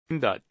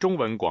的中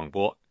文广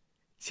播，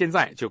现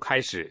在就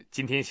开始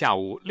今天下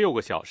午6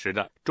个小时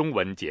的中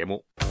文节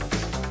目。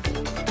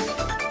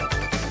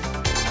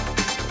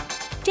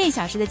这一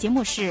小时的节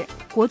目是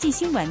国际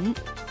新闻、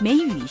美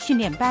语训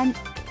练班、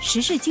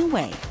时事经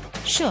纬、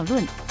社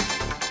论。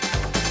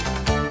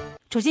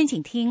首先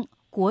请听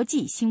国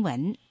际新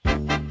闻。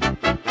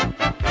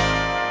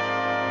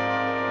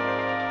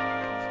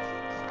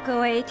各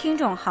位听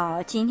众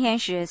好，今天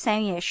是3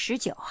月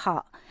19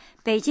号，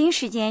北京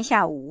时间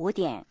下午5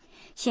点。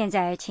现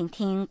在请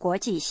听国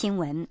际新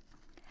闻。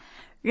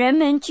人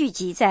们聚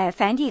集在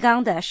梵蒂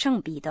冈的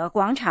圣彼得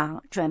广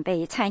场，准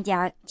备参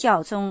加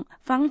教宗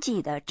方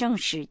济的正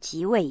式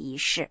即位仪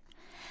式。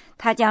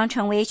他将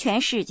成为全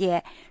世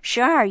界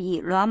12亿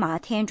罗马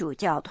天主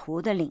教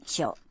徒的领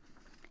袖。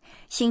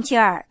星期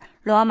二，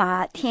罗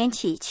马天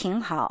气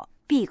晴好，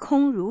碧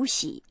空如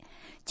洗。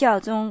教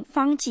宗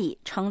方济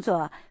乘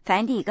坐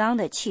梵蒂冈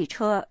的汽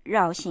车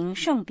绕行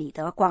圣彼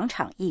得广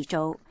场1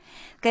周，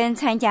跟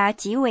参加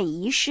即位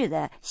仪式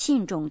的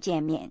信众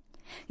见面，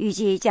预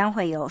计将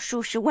会有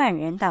数十万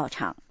人到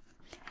场。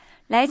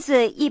来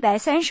自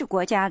130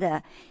国家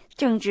的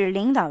政治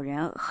领导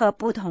人和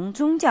不同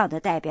宗教的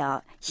代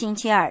表星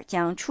期二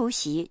将出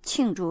席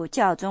庆祝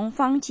教宗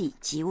方济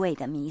即位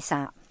的弥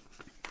撒。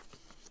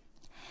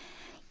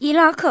伊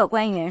拉克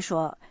官员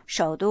说，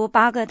首都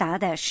巴格达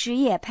的什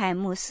叶派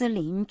穆斯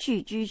林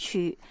聚居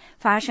区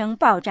发生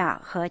爆炸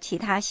和其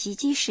他袭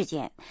击事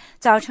件，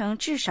造成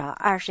至少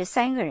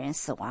23个人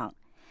死亡。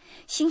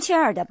星期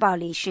二的暴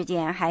力事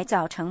件还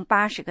造成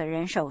80个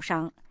人受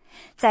伤。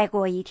再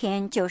过一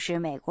天就是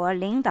美国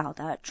领导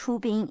的出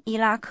兵伊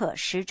拉克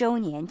10周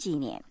年纪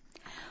念。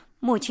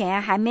目前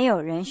还没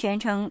有人宣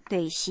称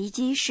对袭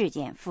击事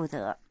件负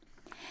责。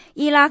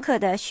伊拉克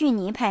的逊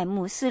尼派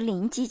穆斯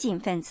林激进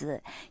分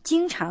子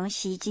经常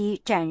袭击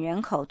占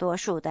人口多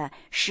数的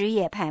什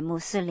叶派穆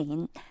斯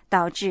林，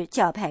导致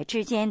教派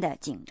之间的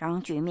紧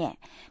张局面，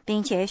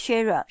并且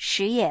削弱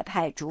什叶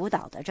派主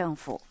导的政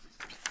府。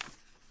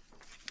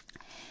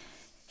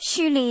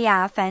叙利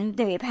亚反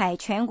对派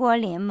全国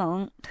联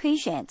盟推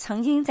选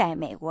曾经在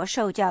美国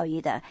受教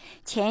育的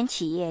前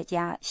企业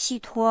家希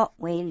托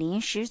为临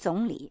时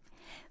总理，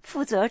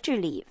负责治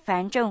理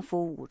反政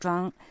府武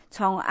装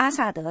从阿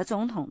萨德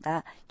总统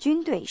的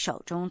军队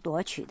手中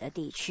夺取的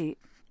地区。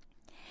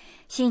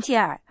星期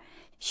二，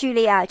叙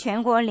利亚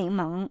全国联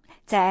盟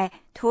在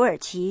土耳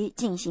其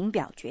进行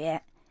表决，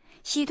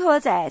希托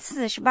在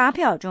48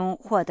票中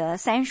获得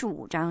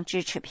35张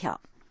支持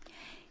票。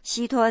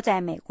希托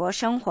在美国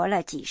生活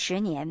了几十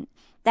年，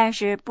但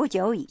是不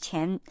久以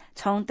前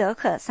从德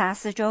克萨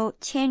斯州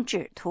迁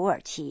至土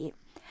耳其，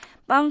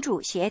帮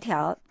助协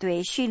调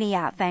对叙利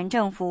亚反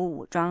政府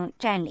武装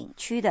占领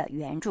区的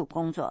援助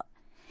工作。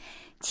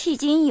迄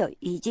今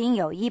已经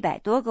有100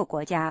多个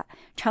国家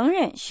承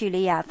认叙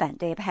利亚反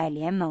对派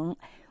联盟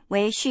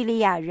为叙利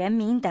亚人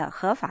民的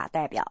合法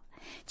代表，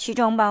其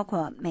中包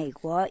括美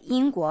国、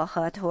英国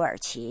和土耳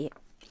其。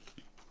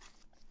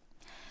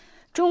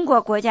中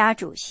国国家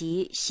主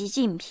席习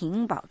近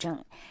平保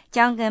证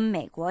将跟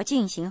美国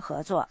进行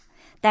合作，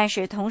但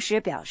是同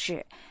时表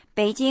示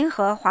北京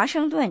和华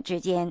盛顿之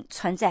间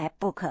存在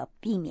不可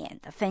避免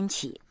的分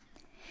歧。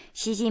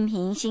习近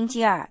平星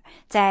期二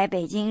在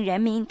北京人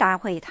民大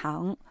会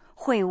堂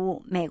会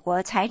晤美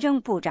国财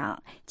政部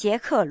长杰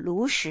克·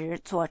卢时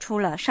做出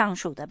了上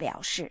述的表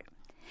示。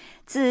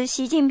自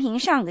习近平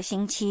上个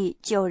星期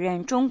就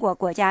任中国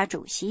国家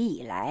主席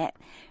以来，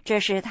这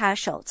是他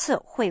首次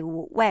会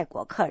晤外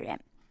国客人。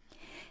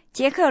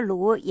杰克·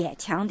卢也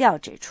强调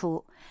指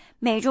出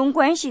美中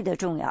关系的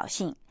重要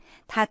性。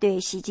他对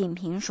习近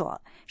平说，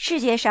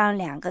世界上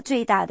2个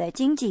最大的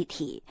经济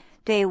体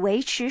对维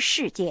持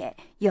世界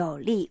有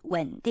利、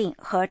稳定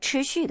和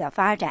持续的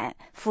发展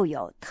负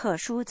有特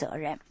殊责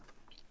任。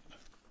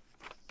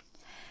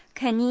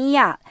肯尼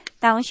亚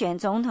当选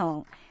总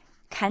统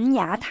肯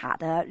雅塔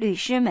的律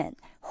师们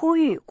呼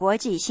吁国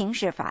际刑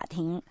事法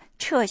庭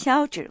撤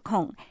销指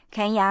控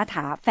肯雅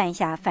塔犯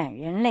下反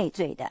人类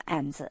罪的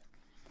案子。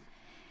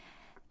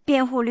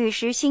辩护律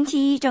师星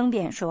期一争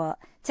辩说，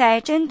在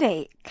针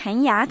对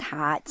肯雅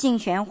塔竞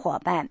选伙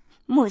伴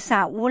穆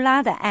萨乌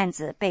拉的案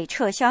子被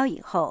撤销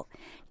以后，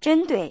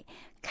针对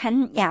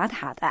肯雅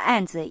塔的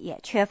案子也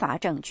缺乏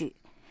证据。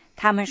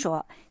他们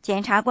说，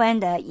检察官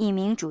的一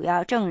名主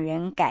要证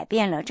人改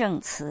变了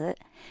证词，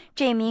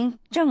这名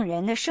证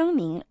人的声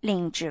明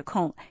令指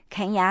控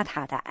肯雅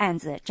塔的案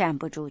子站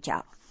不住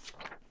脚。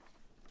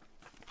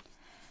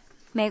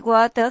美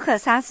国德克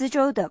萨斯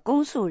州的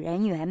公诉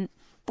人员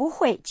不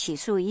会起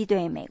诉一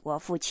对美国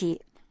夫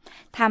妻，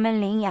他们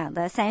领养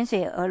的3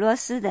岁俄罗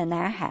斯的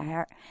男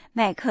孩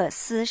麦克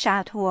斯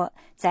沙托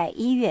在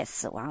1月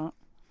死亡。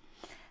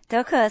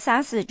德克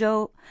萨斯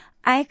州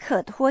埃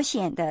克托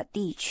县的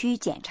地区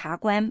检察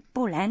官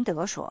布兰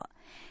德说，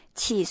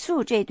起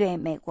诉这对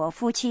美国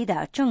夫妻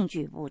的证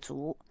据不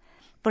足。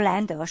布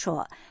兰德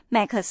说，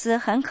麦克斯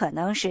很可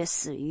能是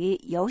死于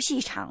游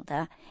戏场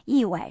的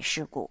意外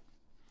事故。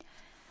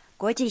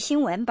国际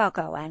新闻报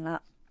告完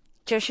了，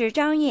这是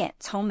张燕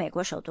从美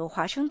国首都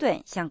华盛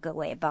顿向各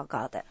位报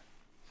告的。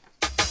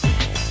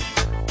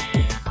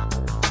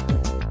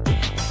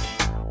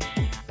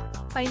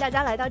欢迎大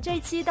家来到这一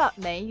期的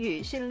美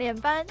语训练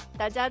班。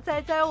大家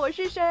猜猜我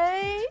是谁？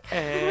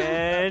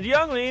 And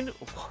Younglin,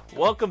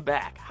 welcome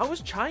back. How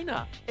was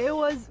China? It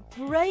was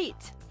great.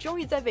 终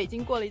于在北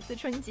京过了一次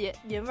春节，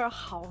年味儿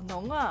好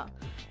浓啊。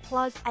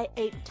Plus, I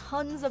ate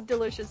tons of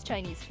delicious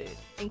Chinese food,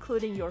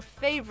 including your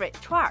favorite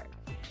串儿。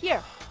Here,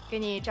 给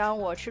你一张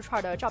我吃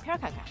串的照片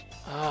看看。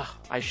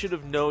I should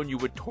have known you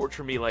would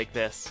torture me like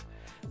this.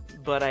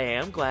 But I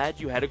am glad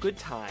you had a good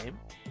time.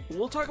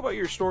 We'll talk about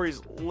your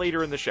stories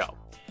later in the show.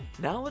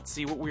 Now let's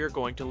see what we are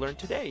going to learn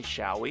today,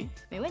 shall we?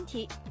 没问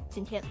题。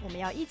今天我们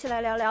要一起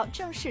来聊聊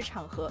正式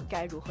场合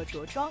该如何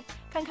着装，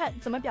看看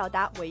怎么表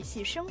达维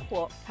系生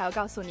活，还要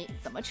告诉你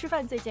怎么吃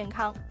饭最健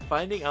康。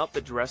Finding out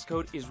the dress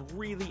code is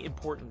really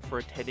important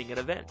for attending an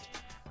event.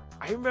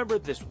 I remember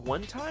this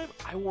one time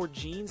I wore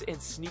jeans and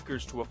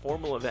sneakers to a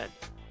formal event.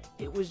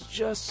 It was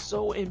just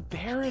so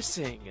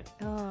embarrassing.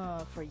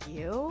 For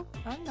you?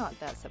 I'm not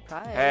that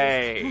surprised.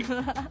 Hey.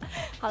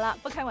 好了，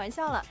不开玩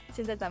笑了。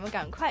现在咱们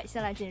赶快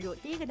先来进入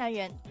第一个单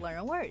元 Learn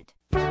a Word.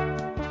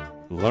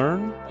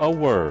 Learn a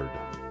word.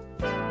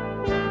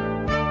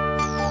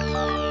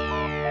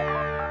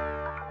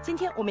 今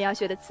天我们要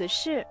学的词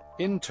是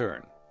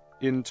Intern.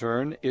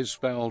 Intern is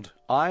spelled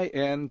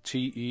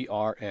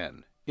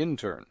I-N-T-E-R-N.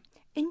 Intern.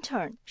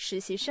 intern 实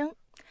习生。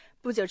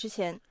不久之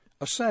前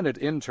A Senate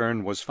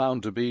intern was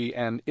found to be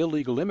an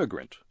illegal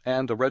immigrant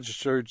and a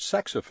registered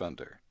sex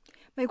offender.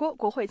 美国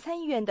国会参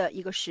议院的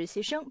一个实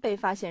习生被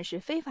发现是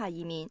非法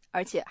移民，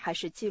而且还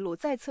是记录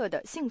在册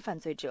的性犯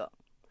罪者。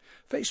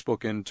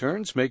Facebook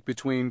interns make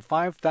between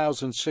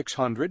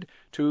 $5,600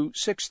 to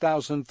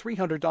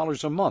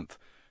 $6,300 a month,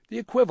 the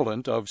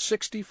equivalent of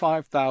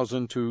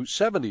 $65,000 to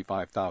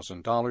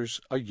 $75,000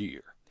 a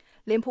year.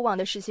 脸谱网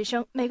的实习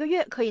生每个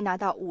月可以拿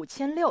到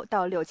5600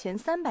到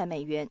6300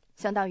美元，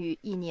相当于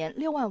一年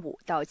65000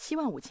到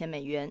75000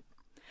美元。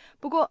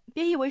不过，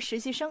别以为实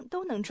习生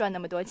都能赚那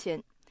么多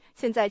钱。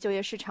现在就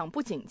业市场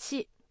不景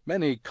气，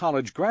 Many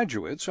college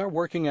graduates are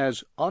working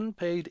as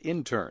unpaid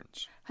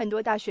interns. 很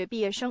多大学毕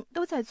业生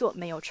都在做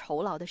没有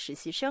酬劳的实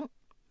习生。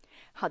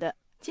好的，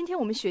今天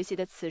我们学习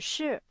的词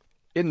是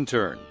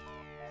Intern.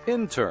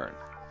 Intern.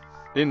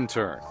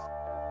 Intern.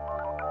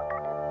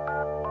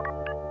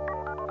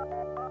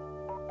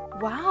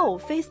 Wow,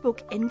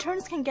 Facebook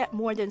interns can get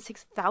more than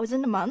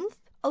 $6,000 a month?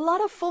 A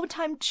lot of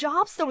full-time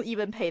jobs don't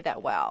even pay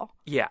that well.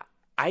 Yeah,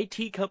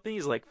 IT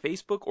companies like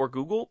Facebook or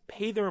Google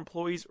pay their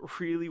employees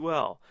really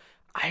well.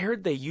 I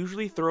heard they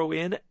usually throw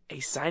in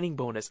a signing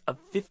bonus of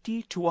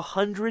 $50,000 to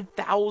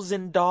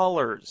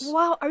 $100,000.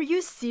 Wow, are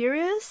you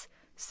serious?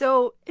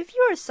 So, if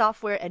you're a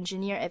software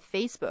engineer at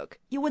Facebook,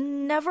 you would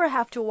never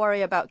have to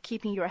worry about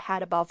keeping your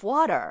head above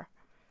water.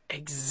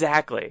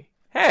 Exactly.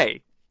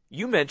 Hey,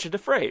 you mentioned a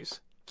phrase.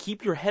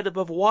 Keep your head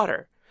above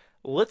water.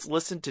 Let's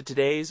listen to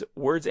today's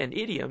words and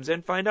idioms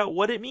and find out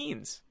what it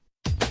means.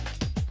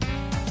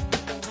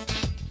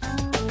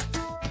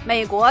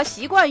 美国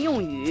习惯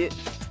用语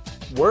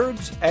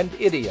Words and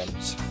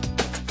idioms.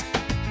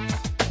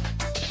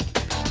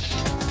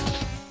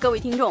 各位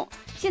听众，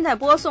现在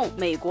播送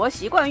美国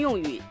习惯用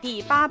语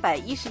第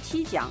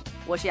817讲，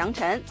我是杨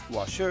晨。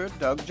我是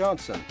Doug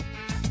Johnson.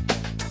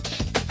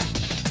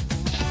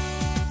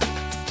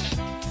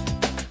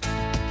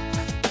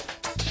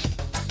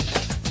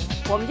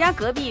 我们家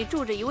隔壁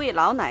住着一位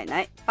老奶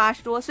奶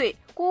，80多岁，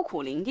孤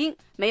苦伶仃，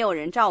没有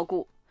人照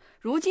顾。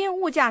如今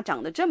物价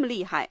涨得这么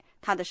厉害，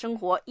她的生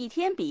活一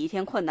天比一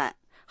天困难。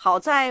好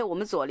在我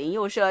们左邻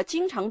右舍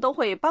经常都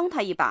会帮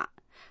她一把。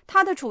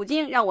她的处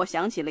境让我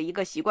想起了一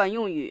个习惯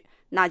用语，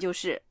那就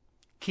是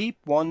Keep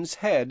one's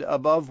head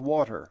above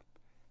water.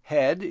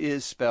 Head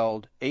is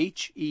spelled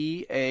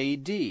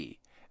H-E-A-D,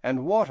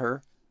 and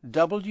water,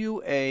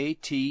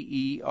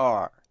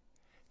 W-A-T-E-R.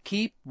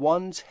 Keep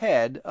one's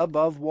head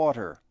above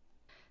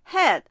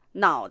water.Head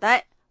脑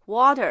袋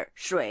water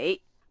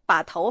水，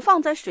把头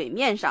放在水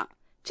面上，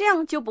这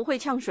样就不会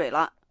呛水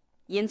了。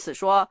因此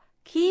说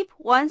keep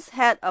one's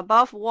head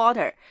above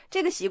water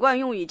这个习惯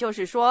用语就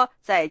是说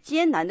在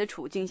艰难的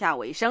处境下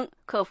为生，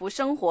克服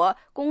生活、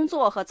工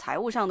作和财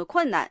务上的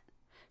困难。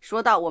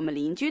说到我们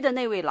邻居的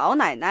那位老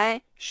奶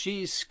奶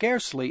She's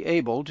scarcely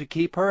able to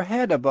keep her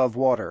head above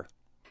water.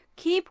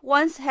 Keep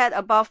one's head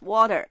above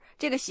water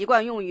这个习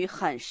惯用语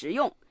很实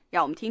用。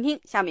让我们听听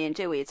下面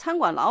这位餐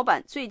馆老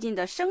板最近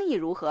的生意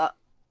如何。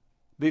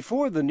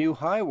Before the new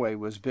highway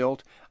was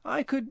built,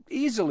 I could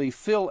easily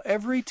fill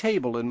every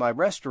table in my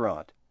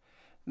restaurant.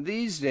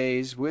 These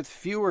days, with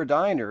fewer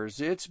diners,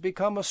 it's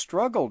become a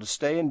struggle to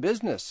stay in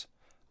business.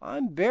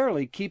 I'm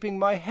barely keeping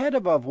my head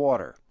above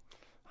water.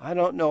 I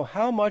don't know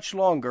how much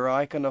longer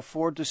I can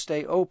afford to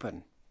stay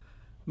open.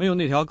 没有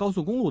那条高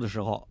速公路的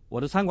时候，我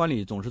的餐馆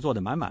里总是坐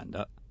得满满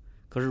的。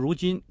可是如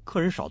今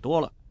客人少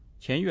多了，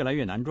钱越来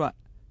越难赚。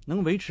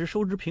能维持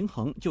收支平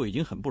衡就已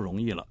经很不容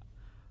易了，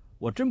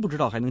我真不知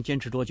道还能坚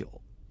持多久。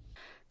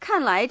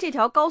看来这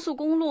条高速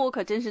公路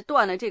可真是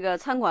断了这个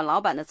餐馆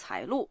老板的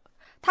财路，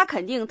他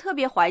肯定特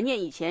别怀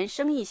念以前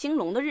生意兴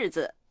隆的日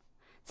子。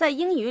在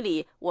英语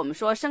里，我们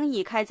说生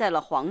意开在了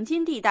黄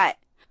金地带，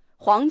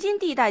黄金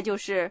地带就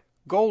是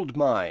Gold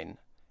mine,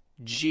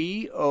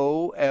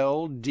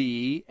 Goldmine.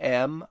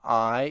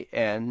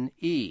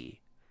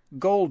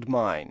 Gold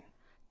mine.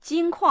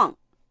 金矿。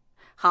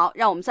好，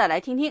让我们再来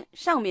听听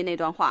上面那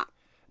段话。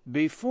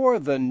Before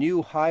the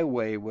new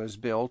highway was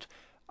built,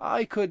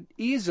 I could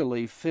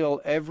easily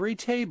fill every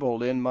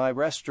table in my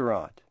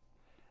restaurant.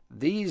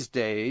 These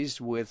days,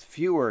 with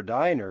fewer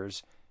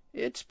diners,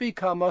 it's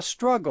become a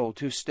struggle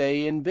to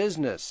stay in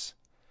business.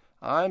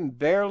 I'm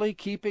barely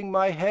keeping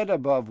my head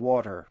above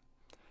water.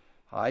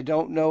 I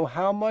don't know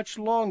how much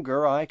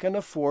longer I can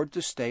afford to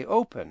stay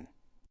open.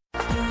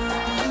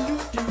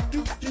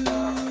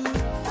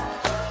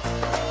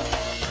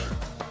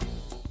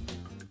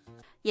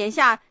 眼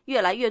下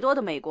越来越多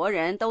的美国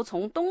人都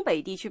从东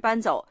北地区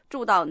搬走，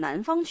住到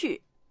南方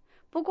去。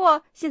不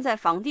过现在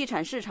房地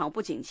产市场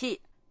不景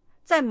气，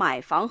在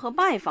买房和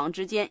卖房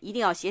之间一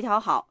定要协调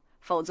好，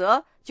否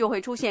则就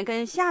会出现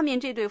跟下面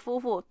这对夫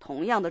妇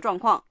同样的状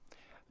况。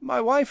My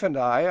wife and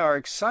I are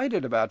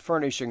excited about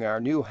furnishing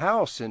our new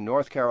house in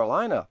North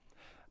Carolina,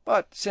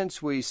 but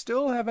since we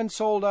still haven't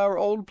sold our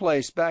old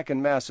place back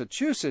in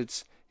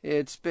Massachusetts,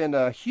 it's been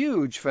a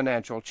huge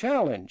financial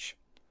challenge.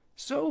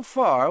 So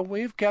far,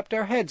 we've kept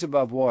our heads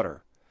above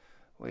water.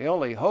 We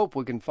only hope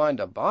we can find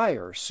a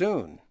buyer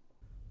soon.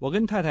 我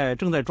跟太太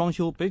正在装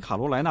修北卡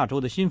罗来纳州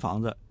的新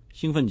房子，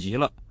兴奋极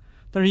了。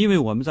但是因为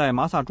我们在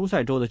麻萨诸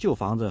塞州的旧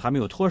房子还没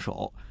有脱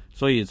手，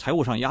所以财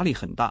务上压力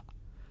很大。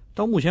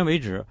到目前为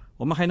止，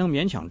我们还能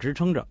勉强支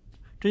撑着，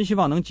真希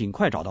望能尽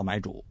快找到买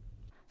主。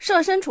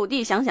设身处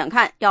地想想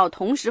看，要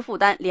同时负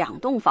担2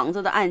栋房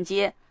子的按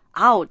揭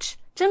 ，ouch，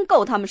 真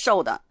够他们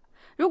受的。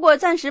如果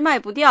暂时卖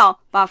不掉，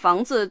把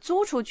房子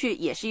租出去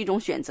也是一种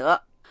选择。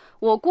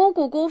我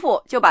姑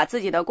父就把自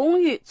己的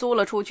公寓租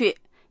了出去，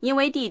因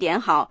为地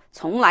点好，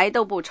从来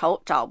都不愁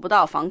找不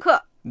到房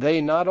客。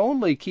They not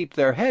only keep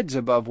their heads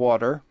above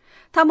water,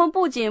 他们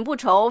不仅不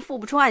愁付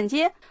不出按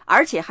揭，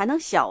而且还能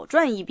小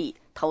赚一笔，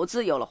投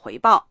资有了回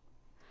报。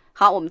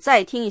好，我们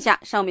再听一下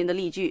上面的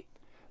例句。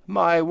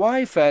My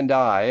wife and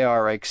I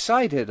are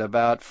excited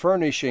about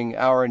furnishing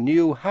our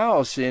new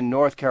house in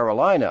North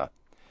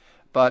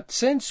Carolina.But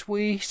since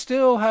we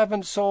still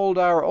haven't sold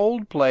our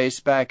old place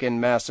back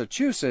in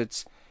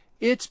Massachusetts,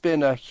 it's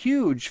been a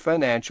huge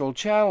financial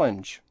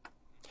challenge.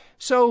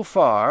 So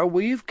far,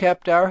 we've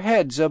kept our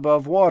heads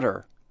above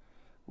water.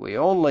 We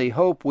only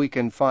hope we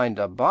can find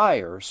a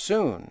buyer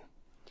soon.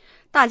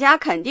 大家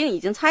肯定已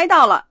经猜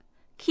到了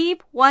 ，keep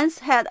one's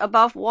head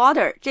above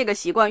water 这个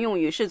习惯用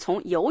语是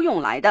从游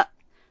泳来的。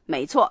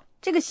没错，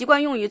这个习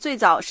惯用语最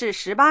早是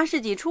18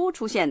世纪初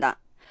出现的。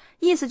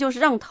意思就是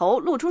让头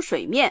露出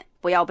水面，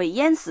不要被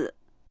淹死。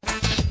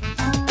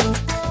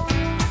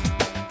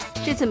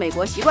这次美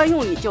国习惯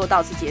用语就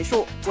到此结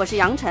束，我是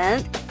杨晨，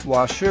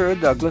我是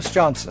Douglas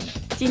Johnson。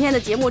今天的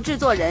节目制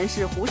作人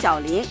是胡小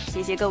玲，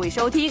谢谢各位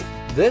收听。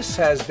This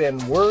has been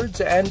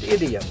Words and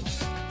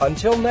Idioms.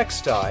 Until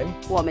next time,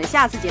 我们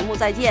下次节目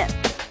再见。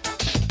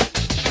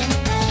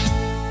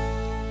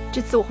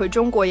这次我回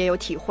中国也有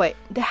体会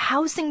 ，The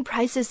housing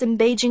prices in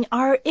Beijing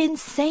are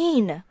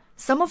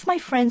insane.Some of my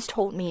friends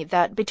told me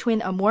that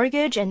between a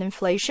mortgage and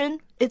inflation,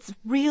 it's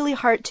really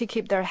hard to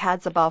keep their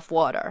heads above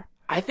water.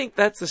 I think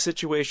that's the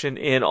situation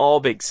in all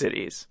big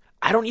cities.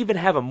 I don't even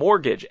have a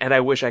mortgage, and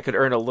I wish I could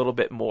earn a little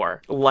bit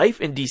more.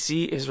 Life in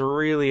DC is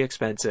really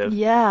expensive.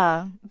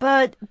 Yeah,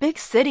 but big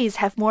cities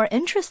have more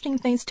interesting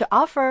things to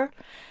offer.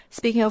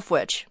 Speaking of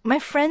which, my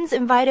friends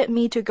invited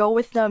me to go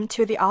with them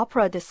to the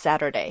opera this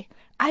Saturday.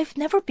 I've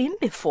never been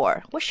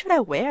before. What should I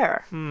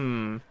wear?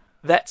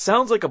 That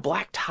sounds like a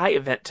black tie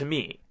event to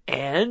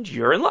me.And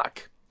you're in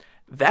luck.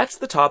 That's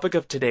the topic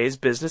of today's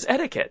business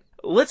etiquette.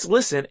 Let's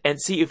listen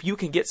and see if you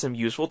can get some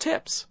useful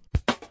tips.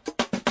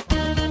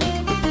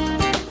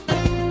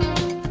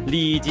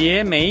 礼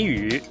节美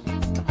语。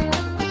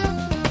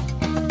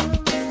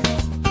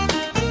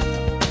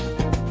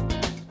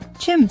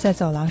Jim 在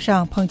走廊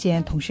上碰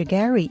见同事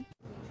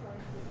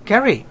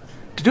Gary。Gary,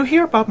 did you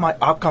hear about my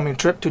upcoming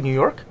trip to New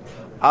York?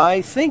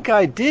 I think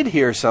I did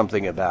hear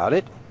something about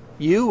it.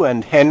 You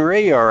and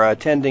Henry are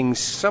attending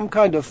some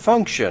kind of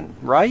function,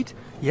 right?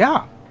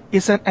 Yeah,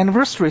 it's an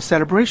anniversary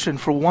celebration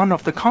for one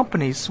of the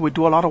companies we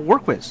do a lot of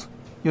work with.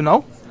 You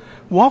know,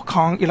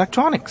 Qualcomm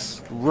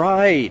Electronics.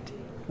 Right.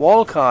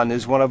 Qualcomm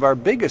is one of our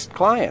biggest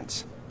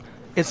clients.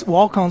 It's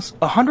Qualcomm's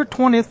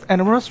 120th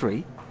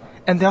anniversary,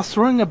 and they're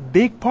throwing a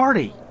big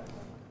party.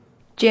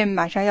 Jim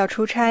马上要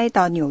出差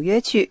到纽约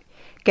去。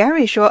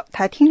Gary 说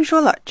他听说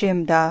了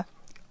Jim 的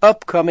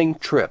upcoming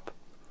trip.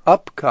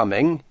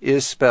 Upcoming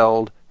is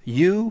spelled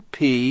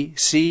U-P-C-O-M-I-N-G.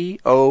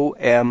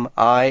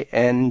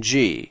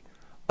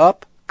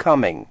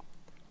 Upcoming.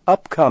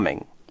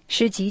 Upcoming.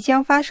 是即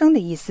将发生的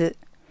意思。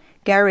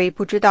Gary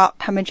不知道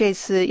他们这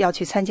次要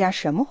去参加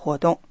什么活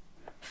动。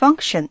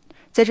Function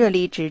在这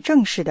里指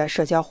正式的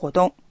社交活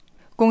动。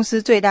公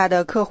司最大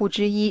的客户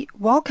之一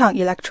Qualcomm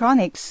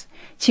Electronics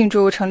庆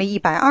祝成立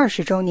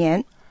120周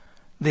年。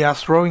They are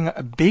throwing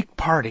a big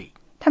party.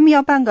 他们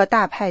要办个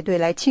大派对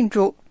来庆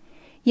祝。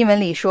英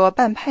文里说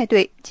办派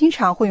对经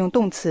常会用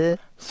动词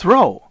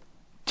throw,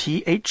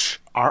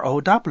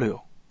 T-H-R-O-W,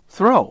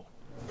 throw.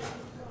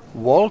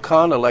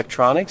 Walcon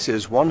Electronics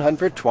is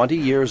 120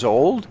 years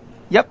old?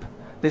 Yep,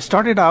 they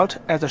started out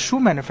as a shoe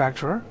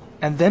manufacturer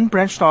and then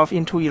branched off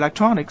into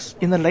electronics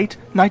in the late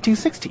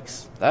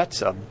 1960s.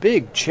 That's a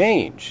big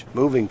change,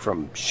 moving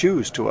from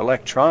shoes to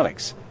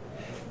electronics.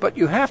 But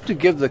you have to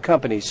give the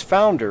company's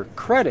founder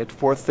credit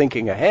for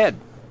thinking ahead.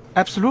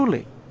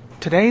 Absolutely.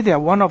 Today they are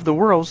one of the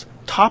world's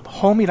top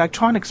home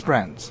electronics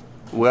brands.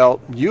 Well,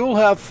 you'll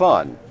have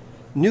fun.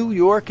 New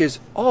York is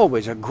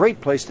always a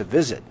great place to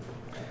visit.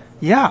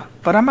 Yeah,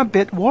 but I'm a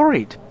bit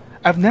worried.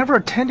 I've never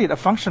attended a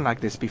function like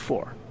this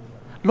before.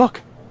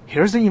 Look,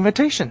 here's the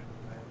invitation.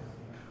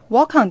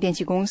 Walcon 电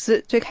器公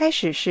司最开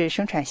始是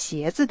生产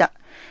鞋子的，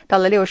到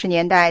了60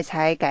年代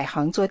才改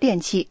行做电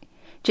器。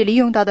这里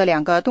用到的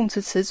两个动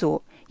词词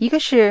组，一个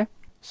是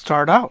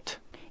Start out,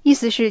 意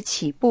思是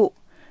起步，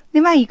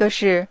另外一个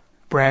是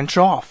branch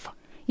off,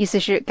 意思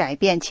是改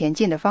变前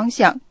进的方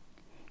向。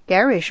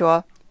Gary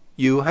说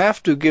You have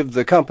to give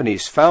the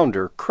company's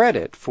founder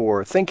credit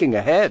for thinking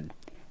ahead.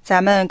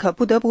 咱们可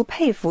不得不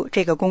佩服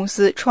这个公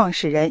司创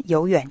始人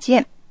有远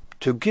见。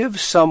To give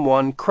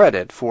someone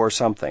credit for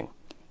something.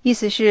 意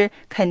思是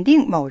肯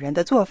定某人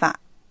的做法。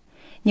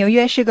纽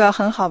约是个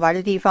很好玩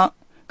的地方，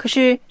可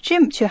是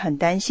Jim 却很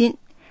担心。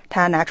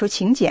他拿出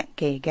请柬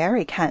给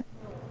Gary 看。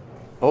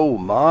Oh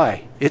my,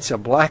 it's a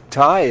black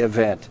tie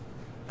event.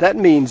 That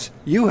means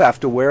you have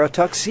to wear a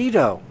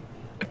tuxedo.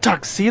 A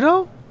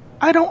tuxedo?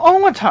 I don't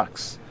own a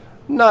tux.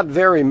 Not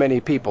very many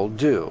people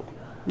do.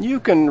 You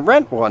can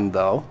rent one,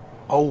 though.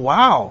 Oh,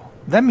 wow.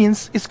 That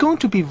means it's going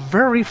to be a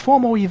very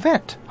formal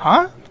event,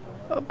 huh?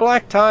 A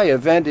black tie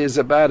event is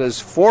about as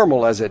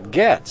formal as it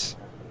gets.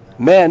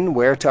 Men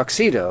wear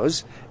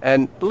tuxedos,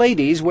 and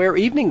ladies wear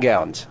evening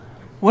gowns.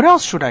 What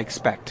else should I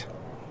expect?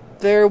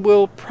 There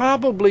will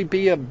probably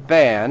be a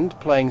band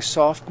playing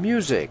soft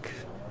music.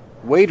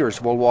 Waiters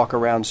will walk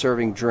around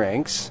serving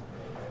drinks.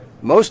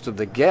 Most of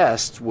the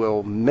guests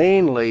will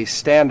mainly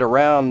stand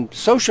around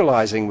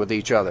socializing with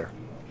each other.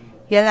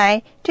 原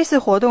来这次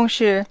活动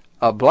是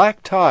A black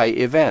tie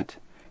event.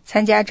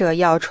 参加者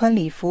要穿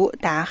礼服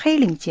打黑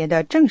领结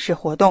的正式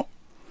活动，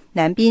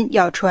男宾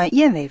要穿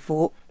燕尾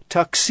服。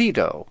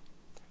Tuxedo.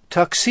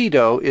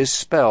 Tuxedo is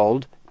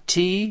spelled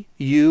T-U-X-E-D-O.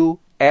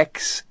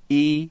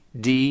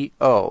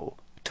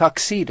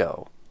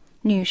 Tuxedo.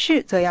 女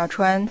士则要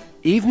穿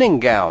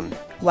Evening gown.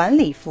 晚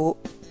礼服。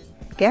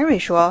Gary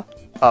说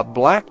A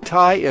black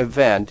tie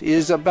event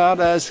is about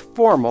as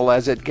formal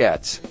as it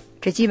gets.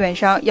 这基本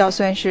上要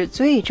算是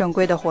最正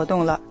规的活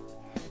动了。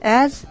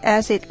As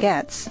it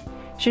gets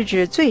是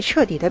指最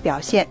彻底的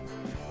表现，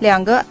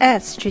两个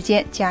as 之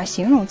间加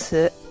形容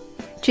词。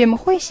Jim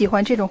会喜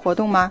欢这种活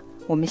动吗？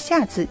我们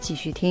下次继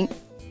续听。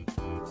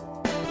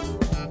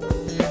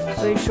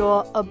所以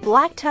说 a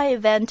black tie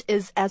event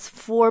is as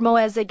formal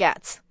as it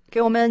gets.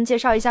 给我们介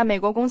绍一下美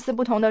国公司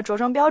不同的着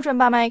装标准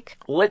吧 Mike.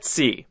 Let's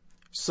see.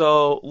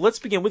 So let's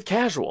begin with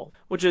casual,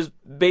 which is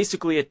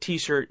basically a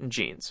t-shirt and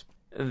jeans.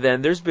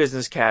 Then there's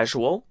business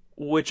casual,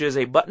 which is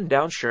a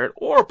button-down shirt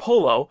or a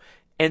polo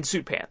and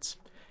suit pants.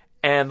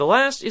 And the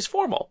last is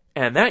formal,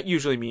 and that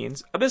usually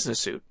means a business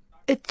suit.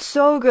 It's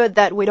so good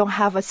that we don't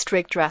have a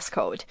strict dress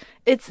code.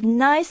 It's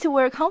nice to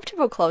wear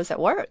comfortable clothes at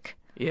work.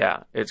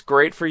 Yeah, it's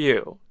great for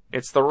you.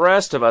 It's the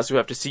rest of us who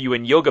have to see you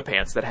in yoga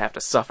pants that have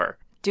to suffer.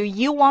 Do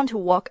you want to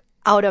walk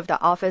out of the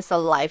office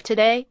alive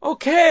today?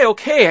 Okay,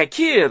 I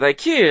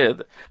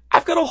kid.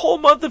 I've got a whole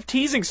month of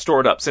teasing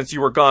stored up since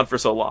you were gone for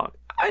so long.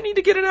 I need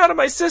to get it out of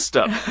my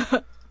system.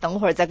 等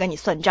会儿再跟你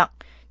算账。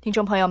听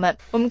众朋友们，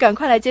我们赶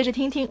快来接着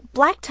听听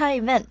Black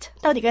Tie Event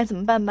到底该怎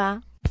么办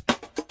吧。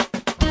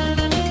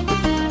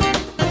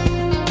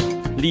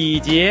礼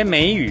节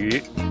美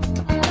语。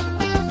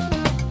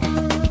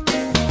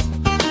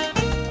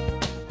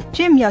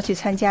Jim 要去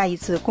参加一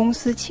次公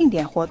司庆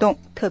典活动，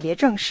特别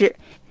正式。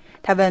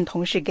他问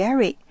同事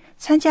Gary，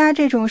 参加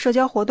这种社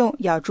交活动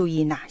要注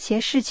意哪些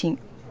事情？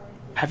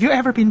 Have you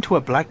ever been to a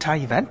black tie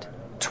event?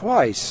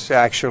 Twice,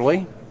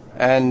 actually.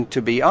 And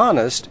to be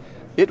honest,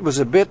 it was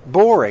a bit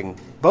boring,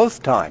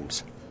 both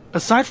times.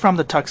 Aside from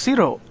the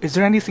tuxedo, is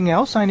there anything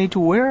else I need to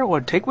wear or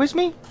take with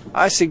me?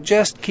 I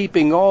suggest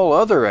keeping all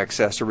other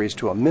accessories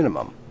to a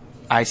minimum.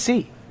 I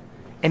see.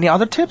 Any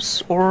other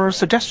tips or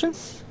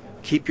suggestions?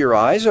 Keep your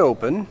eyes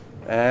open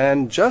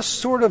and just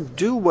sort of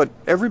do what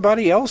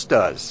everybody else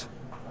does.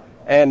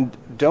 And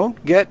don't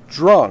get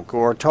drunk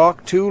or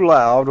talk too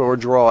loud or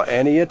draw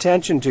any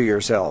attention to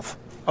yourself.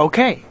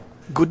 Okay,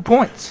 good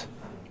points.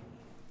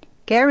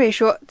 Gary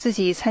说自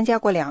己参加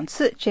过2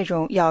次这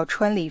种要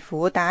穿礼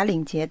服打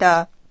领结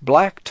的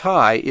Black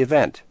tie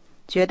event.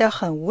 觉得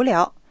很无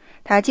聊。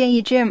他建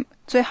议 Jim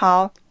最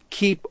好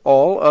Keep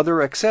all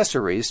other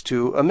accessories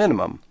to a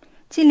minimum.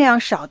 尽量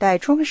少带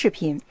装饰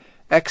品。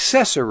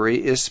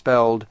Accessory is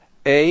spelled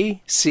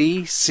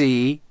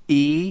A-C-C-E-S-S-O-R-Y.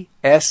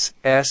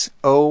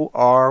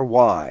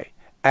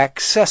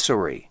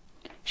 Accessory.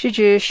 是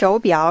指手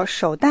表、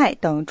手袋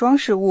等装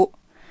饰物。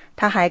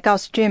他还告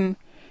诉 Jim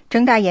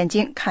睁大眼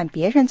睛看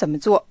别人怎么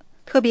做，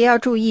特别要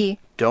注意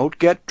Don't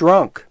get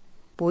drunk.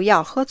 不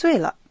要喝醉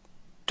了。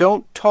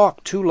 Don't talk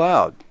too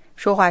loud.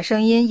 说话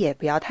声音也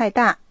不要太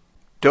大。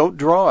Don't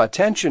draw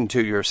attention to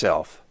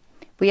yourself.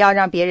 不要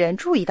让别人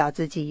注意到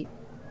自己。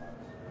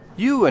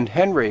You and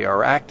Henry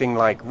are acting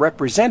like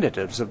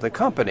representatives of the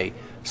company,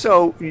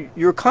 so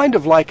you're kind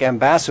of like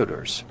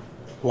ambassadors.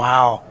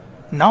 Wow,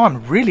 now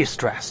I'm really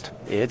stressed.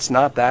 It's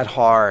not that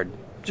hard.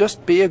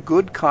 Just be a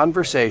good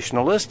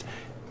conversationalist,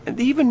 and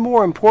even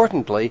more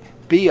importantly,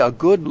 be a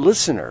good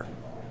listener.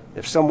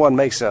 If someone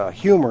makes a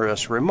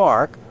humorous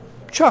remark,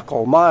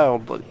 chuckle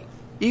mildly,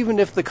 even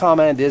if the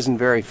comment isn't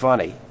very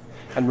funny.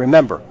 And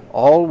remember,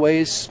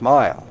 always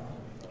smile.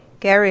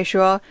 Gary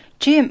说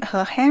Jim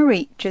和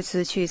Henry 这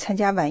次去参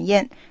加晚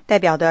宴，代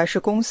表的是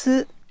公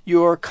司。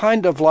 You're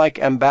kind of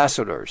like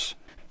ambassadors.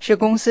 是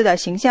公司的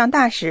形象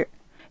大使。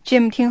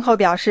 Jim 听后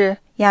表示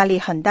压力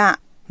很大。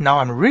 Now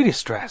I'm really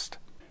stressed.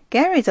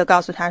 Gary 则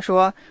告诉他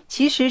说，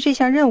其实这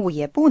项任务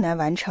也不难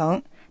完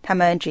成，他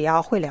们只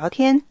要会聊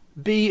天。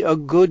 Be a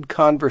good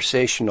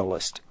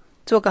conversationalist.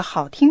 做个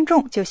好听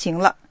众就行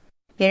了。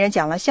别人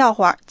讲了笑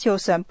话，就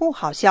算不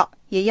好笑，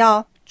也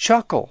要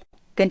Chuckle.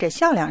 跟着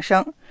笑两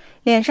声，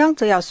脸上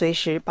则要随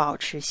时保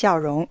持笑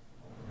容。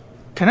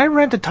 Can I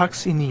rent a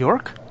tux in New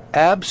York?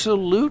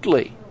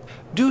 Absolutely.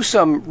 Do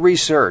some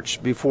research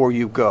before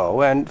you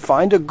go and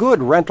find a good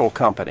rental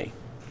company.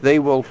 They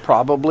will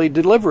probably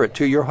deliver it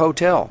to your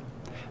hotel.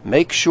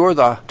 Make sure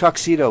the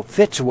tuxedo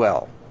fits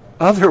well.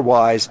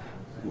 Otherwise,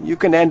 you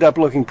can end up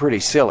looking pretty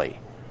silly.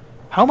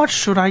 How much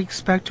should I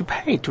expect to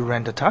pay to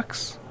rent a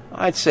tux?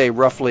 I'd say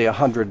roughly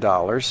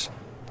 $100.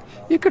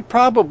 You could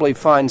probably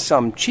find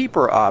some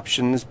cheaper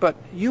options, but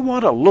you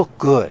want to look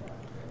good.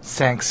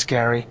 Thanks,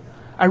 Gary.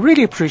 I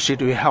really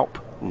appreciate your help.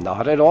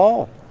 Not at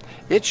all.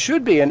 It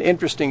should be an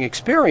interesting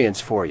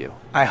experience for you.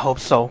 I hope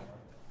so.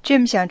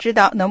 Jim 想知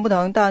道能不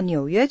能到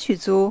纽约去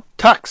租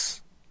Tux.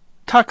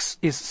 Tux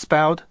is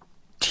spelled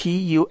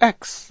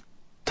T-U-X.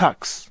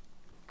 Tux.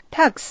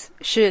 Tux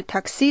是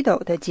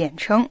tuxedo 的简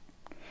称。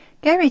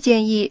Gary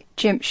建议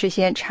Jim 事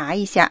先查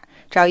一下，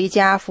找一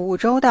家服务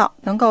周到、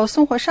能够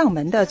送货上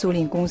门的租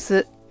赁公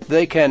司。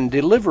 They can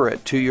deliver it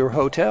to your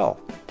hotel.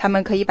 他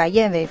们可以把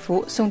燕尾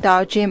服送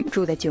到 Jim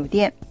住的酒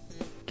店。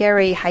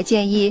Gary 还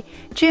建议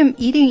Jim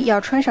一定要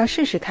穿上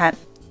试试看，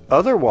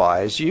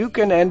 Otherwise, you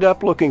can end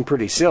up looking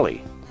pretty silly.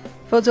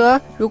 否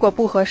则如果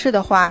不合适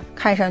的话，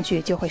看上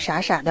去就会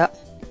傻傻的。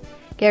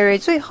Gary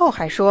最后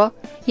还说，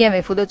燕尾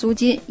服的租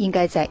金应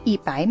该在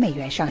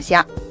$100上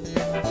下。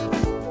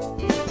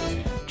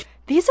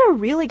These are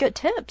really good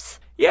tips.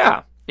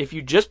 Yeah, if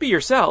you just be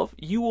yourself,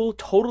 you will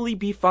totally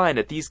be fine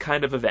at these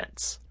kind of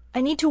events.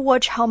 I need to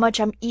watch how much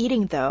I'm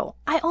eating, though.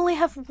 I only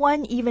have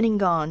one evening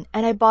gone,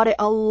 and I bought it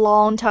a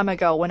long time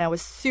ago when I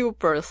was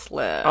super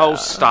slim. Oh,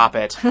 stop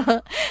it.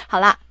 好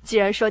啦，既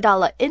然说到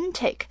了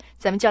intake，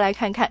 咱们就来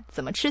看看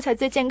怎么吃才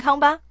最健康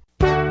吧。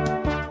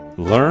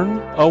 Learn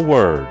a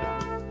word.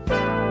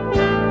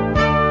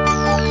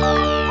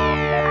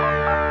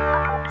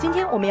 今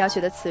天我们要学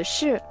的词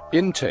是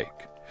Intake.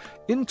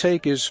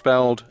 Intake is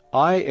spelled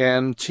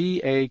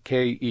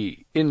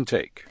I-N-T-A-K-E.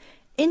 Intake.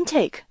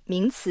 intake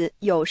名词，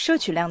有摄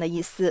取量的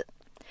意思。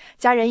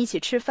家人一起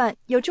吃饭，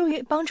有助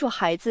于帮助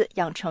孩子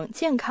养成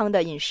健康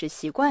的饮食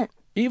习惯。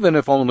Even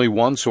if only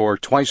once or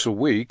twice a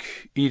week,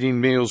 eating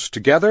meals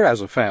together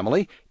as a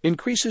family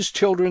increases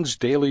children's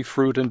daily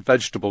fruit and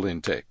vegetable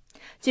intake.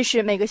 即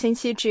使每个星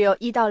期只有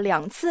1到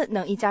2次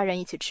能一家人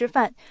一起吃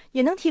饭，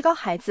也能提高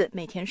孩子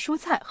每天蔬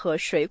菜和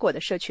水果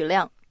的摄取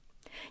量。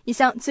一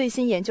项最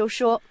新研究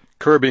说，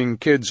 Curbing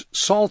kids'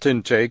 salt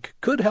intake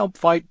could help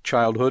fight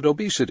childhood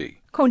obesity.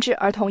 控制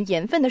儿童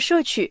盐分的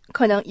摄取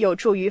可能有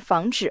助于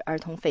防止儿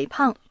童肥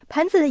胖。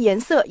盘子的颜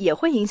色也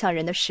会影响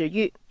人的食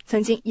欲。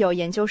曾经有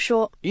研究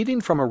说，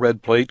 Eating from a red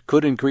plate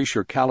could increase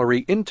your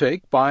calorie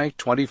intake by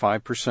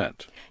 25%.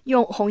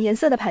 用红颜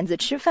色的盘子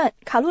吃饭，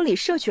卡路里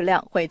摄取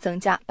量会增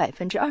加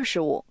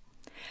 25%。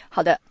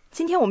 好的，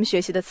今天我们学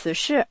习的词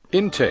是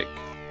Intake.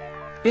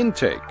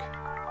 Intake.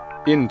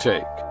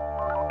 Intake.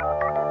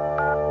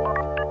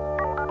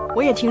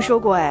 我也听说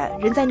过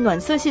人在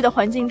暖色系的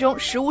环境中，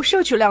食物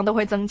摄取量都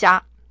会增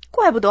加。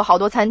怪不得好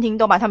多餐厅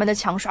都把他们的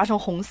墙刷成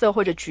红色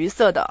或者橘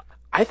色的。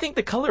I think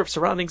the color of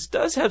surroundings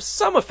does have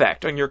some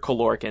effect on your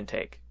caloric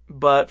intake.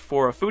 But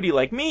for a foodie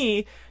like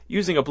me,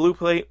 using a blue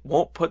plate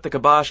won't put the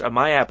kibosh on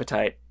my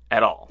appetite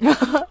at all.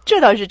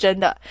 这倒是真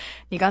的。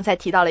你刚才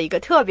提到了一个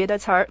特别的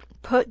词儿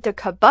put the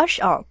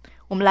kibosh on。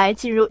我们来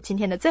进入今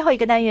天的最后一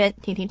个单元，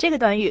听听这个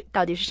短语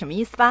到底是什么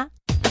意思吧。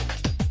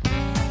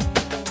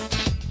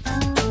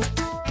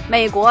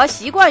美国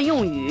习惯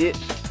用语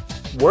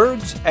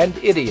Words and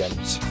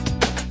idioms.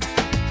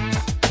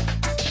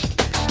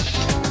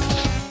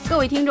 各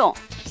位听众，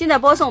现在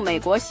播送美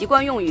国习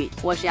惯用语，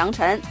我是杨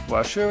晨。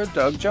我是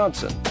Doug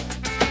Johnson.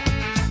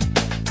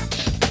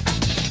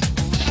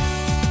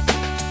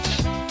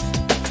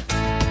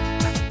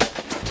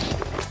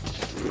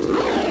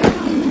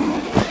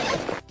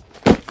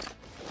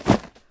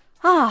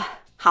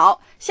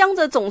 好，箱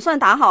子总算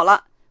打好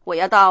了。我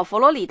要到佛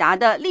罗里达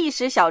的历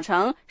史小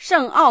城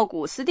圣奥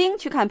古斯丁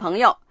去看朋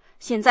友，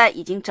现在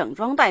已经整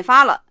装待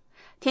发了。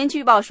天气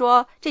预报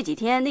说这几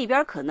天那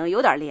边可能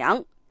有点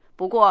凉，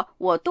不过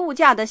我度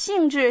假的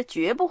兴致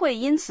绝不会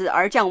因此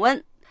而降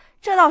温。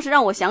这倒是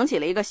让我想起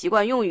了一个习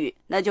惯用语，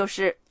那就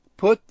是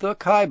Put the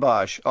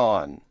kibosh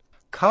on.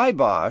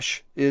 Kibosh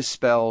is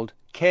spelled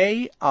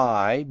K-I-B-O-S-H.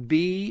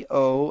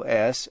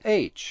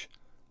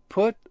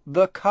 Put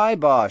the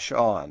kibosh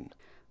on.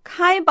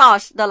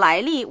 kibosh 的来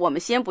历我们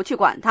先不去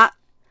管它。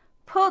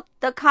Put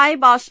the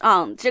kibosh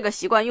on 这个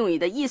习惯用语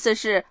的意思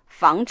是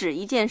防止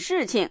一件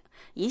事情、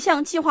一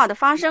项计划的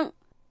发生。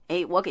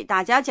我给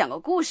大家讲个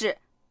故事，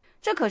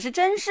这可是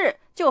真事，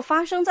就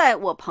发生在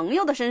我朋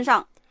友的身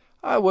上。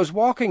I was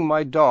walking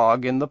my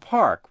dog in the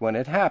park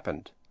when it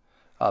happened.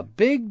 A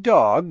big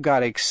dog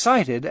got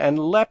excited and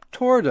leapt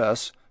toward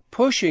us,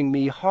 pushing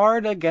me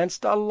hard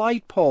against a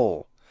light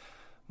pole.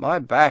 My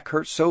back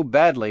hurt so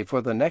badly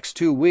for the next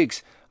 2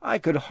 weeks, I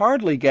could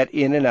hardly get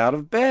in and out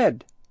of bed.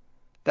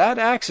 That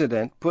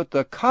accident put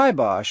the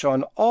kibosh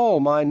on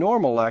all my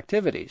normal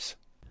activities.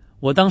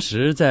 我当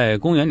时在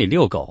公园里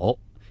遛狗，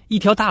一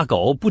条大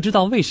狗不知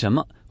道为什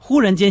么忽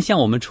然间向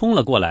我们冲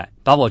了过来，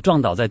把我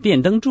撞倒在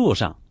电灯柱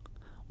上。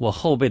我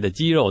后背的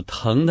肌肉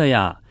疼的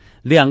呀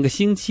，2个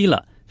星期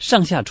了，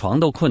上下床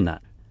都困难。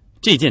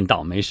这件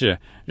倒霉事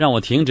让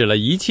我停止了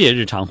一切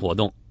日常活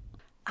动。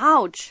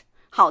Ouch！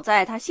 好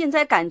在他现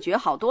在感觉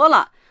好多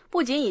了，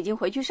不仅已经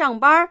回去上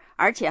班，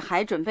而且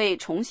还准备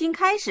重新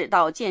开始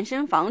到健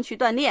身房去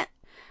锻炼。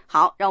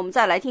好，让我们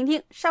再来听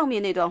听上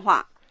面那段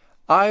话。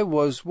I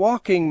was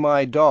walking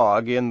my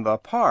dog in the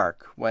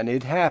park when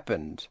it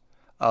happened.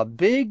 A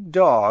big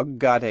dog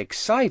got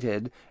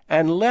excited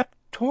and leapt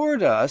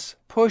toward us,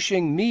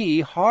 pushing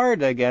me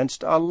hard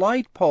against a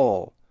light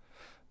pole.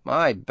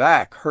 My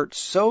back hurt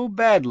so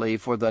badly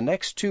for the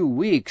next 2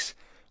 weeks,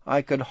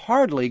 I could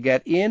hardly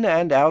get in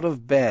and out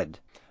of bed.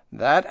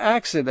 That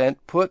accident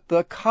put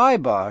the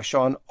kibosh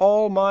on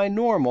all my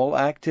normal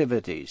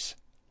activities.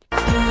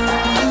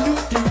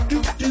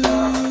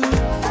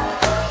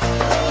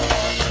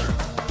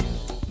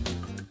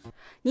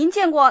 您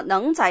见过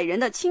能载人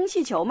的氢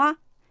气球吗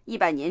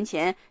？100年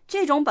前，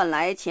这种本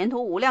来前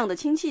途无量的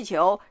氢气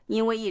球，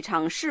因为一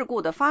场事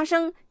故的发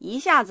生，一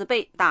下子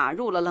被打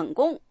入了冷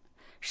宫。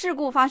事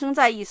故发生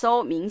在一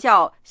艘名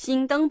叫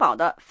新登堡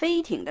的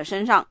飞艇的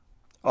身上。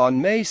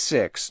On May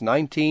 6,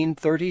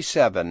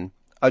 1937,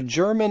 a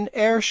German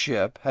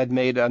airship had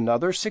made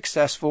another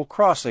successful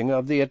crossing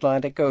of the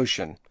Atlantic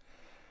Ocean.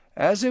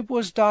 As it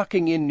was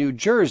docking in New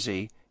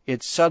Jersey,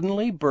 it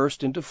suddenly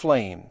burst into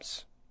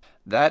flames.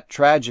 That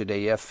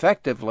tragedy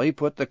effectively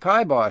put the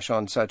kibosh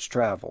on such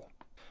travel.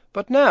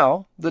 But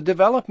now, the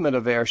development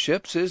of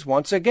airships is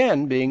once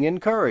again being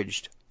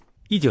encouraged.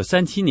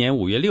 1937年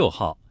5月6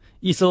号，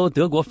一艘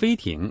德国飞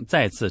艇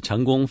再次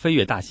成功飞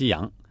越大西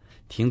洋，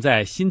停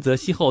在新泽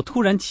西后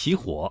突然起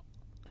火。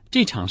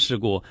这场事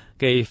故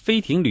给飞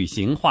艇旅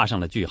行画上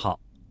了句号。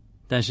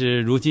但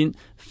是如今，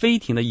飞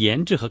艇的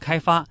研制和开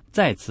发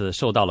再次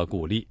受到了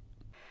鼓励。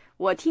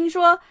我听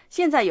说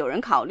现在有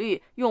人考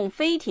虑用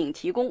飞艇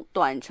提供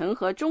短程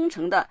和中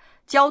程的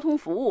交通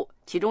服务，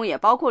其中也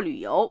包括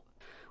旅游。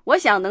我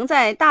想能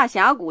在大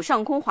峡谷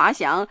上空滑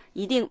翔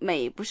一定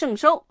美不胜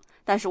收，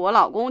但是我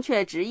老公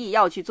却执意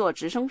要去坐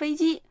直升飞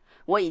机。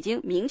我已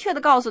经明确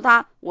地告诉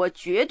他，我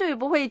绝对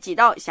不会挤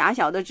到狭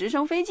小的直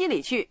升飞机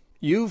里去。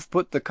 You've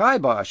put the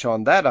kibosh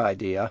on that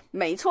idea.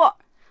 没错。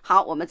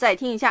好，我们再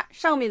听一下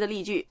上面的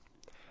例句。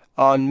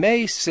 On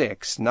May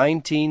 6,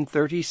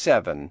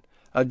 1937,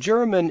 a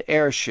German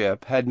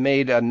airship had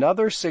made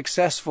another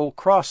successful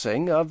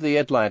crossing of the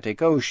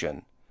Atlantic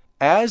Ocean.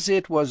 As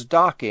it was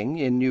docking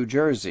in New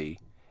Jersey,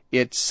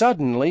 it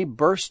suddenly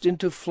burst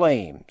into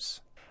flames.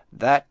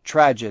 That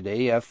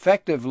tragedy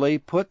effectively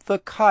put the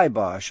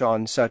kibosh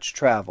on such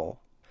travel.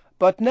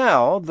 But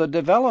now the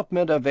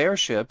development of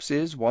airships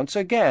is once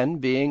again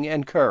being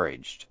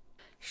encouraged.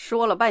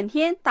 说了半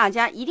天，大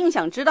家一定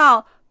想知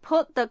道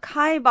put the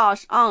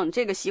kibosh on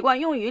这个习惯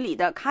用语里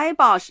的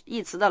kibosh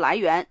一词的来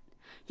源。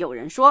有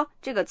人说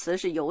这个词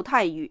是犹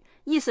太语，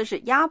意思是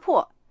压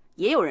迫，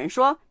也有人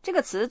说这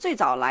个词最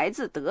早来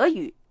自德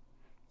语。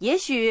也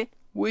许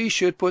We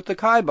should put the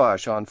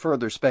kibosh on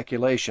further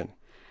speculation.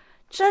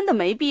 真的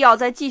没必要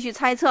再继续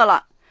猜测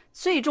了，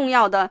最重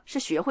要的是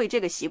学会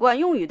这个习惯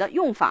用语的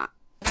用法。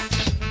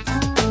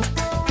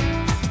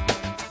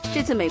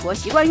这次美国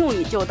习惯用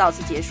语就到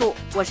此结束，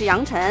我是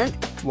杨晨，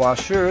我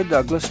是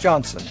Douglas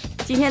Johnson.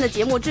 今天的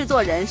节目制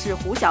作人是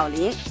胡小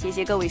玲，谢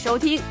谢各位收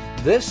听。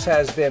This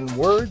has been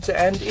Words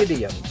and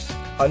Idioms.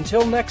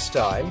 Until next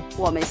time,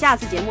 我们下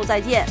次节目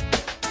再见。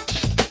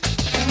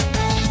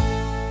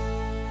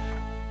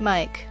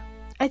Mike,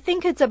 I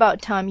think it's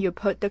about time you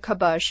put the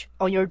kibosh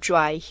on your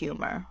dry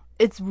humor.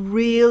 It's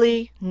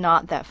really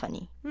not that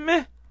funny.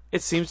 Meh.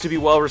 It seems to be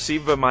well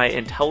received by my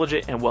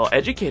intelligent and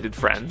well-educated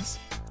friends.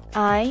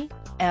 I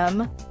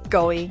am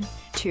going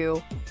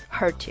to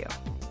hurt you.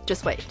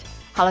 Just wait.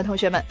 好了，同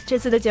学们，这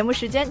次的节目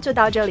时间就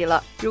到这里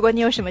了。如果你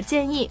有什么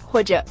建议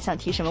或者想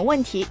提什么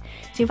问题，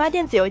请发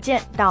电子邮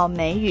件到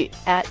美语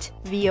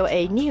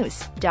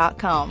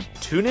@voanews.com.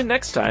 Tune in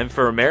next time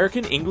for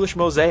American English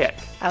Mosaic.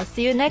 I'll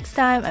see you next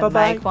time, and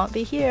Bye-bye. Mike won't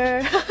be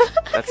here.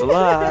 That's a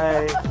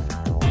lie.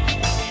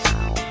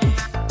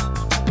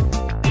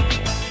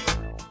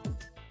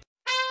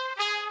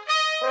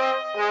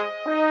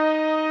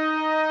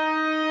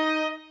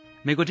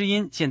 美国之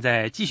音现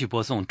在继续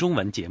播送中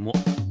文节目。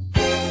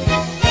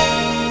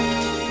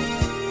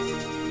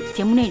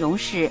节目内容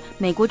是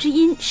美国之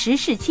音时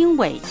事经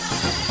纬。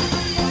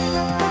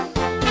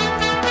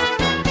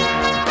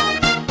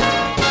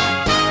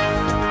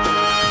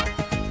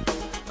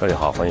各位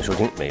好，欢迎收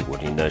听美国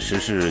之音的时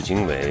事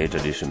经纬，这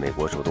里是美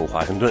国首都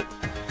华盛顿，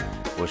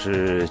我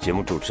是节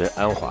目主持人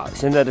安华。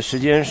现在的时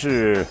间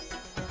是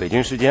北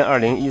京时间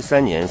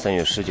2013年3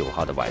月19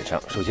号的晚上。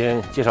首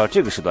先介绍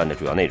这个时段的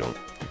主要内容：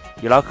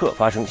伊拉克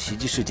发生袭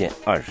击事件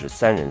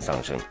，23人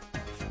丧生；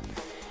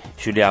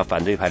叙利亚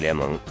反对派联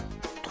盟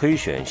推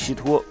选希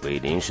托为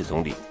临时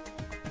总理；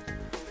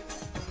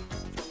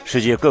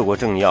世界各国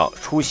政要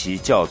出席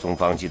教宗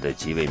方济的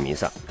即位弥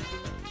撒；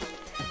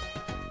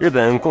日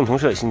本共同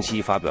社星期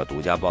一发表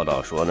独家报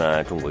道说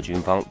呢，中国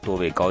军方多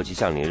位高级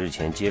将领日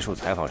前接受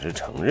采访时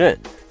承认，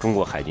中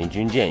国海军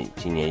军舰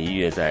今年1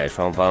月在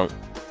双方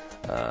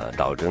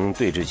岛争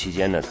对峙期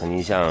间呢，曾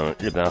经向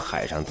日本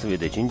海上自卫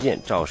队军舰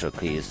照射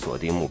可以锁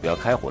定目标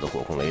开火的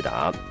火控雷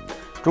达。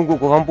中国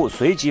国防部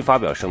随即发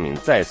表声明，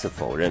再次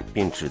否认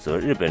并指责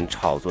日本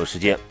炒作事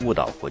件，误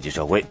导国际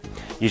社会。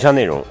以上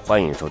内容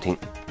欢迎收听。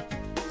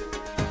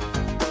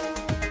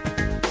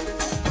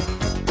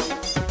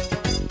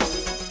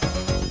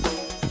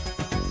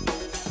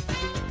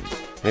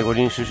美国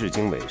之音时事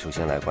经纬首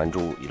先来关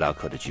注伊拉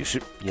克的局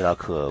势。伊拉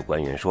克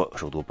官员说，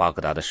首都巴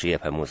格达的什叶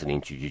派穆斯林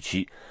聚居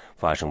区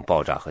发生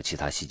爆炸和其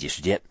他袭击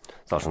事件，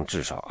造成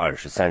至少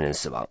23人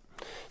死亡。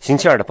星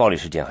期二的暴力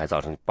事件还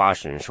造成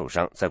80人受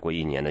伤。再过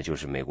1年呢，就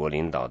是美国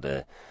领导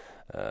的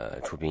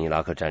出兵伊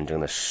拉克战争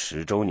的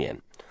10周年。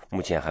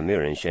目前还没有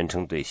人宣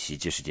称对袭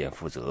击事件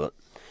负责。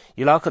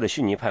伊拉克的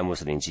逊尼派穆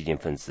斯林激进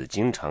分子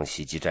经常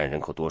袭击占人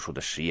口多数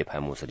的什叶派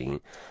穆斯林，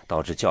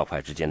导致教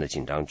派之间的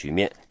紧张局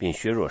面，并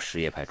削弱什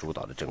叶派主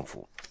导的政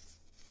府。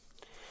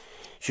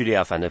叙利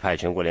亚反对派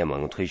全国联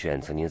盟推选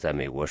曾经在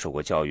美国受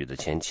过教育的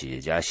前企业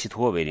家希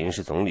托为临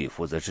时总理，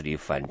负责治理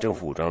反政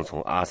府武装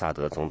从阿萨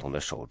德总统的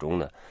手中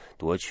呢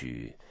夺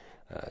取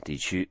地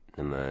区。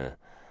那么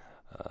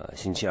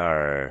星期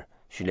二，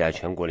叙利亚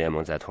全国联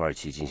盟在土耳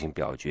其进行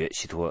表决，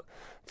希托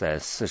在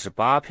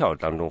48票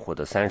当中获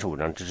得35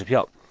张支持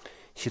票。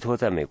希托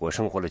在美国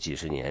生活了几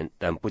十年，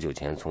但不久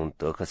前从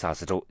德克萨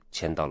斯州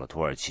迁到了土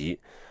耳其，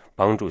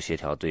帮助协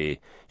调对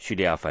叙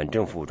利亚反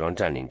政府武装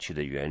占领区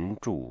的援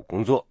助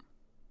工作。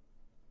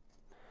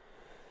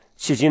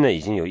迄今呢，已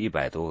经有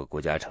100多个国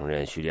家承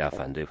认叙利亚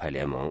反对派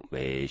联盟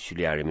为叙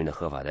利亚人民的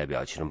合法代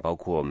表，其中包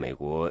括美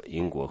国、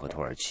英国和土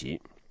耳其。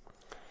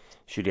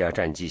叙利亚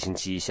战机星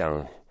期一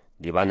向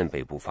黎巴嫩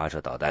北部发射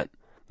导弹，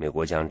美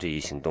国将这一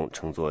行动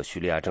称作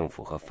叙利亚政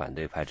府和反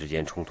对派之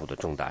间冲突的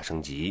重大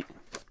升级。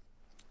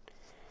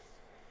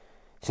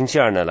星期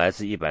二呢，来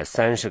自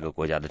130个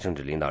国家的政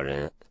治领导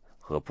人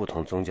和不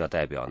同宗教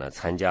代表呢，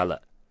参加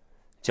了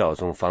教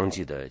宗方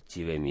济的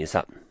即位弥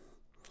撒。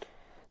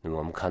那么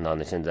我们看到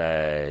呢，现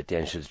在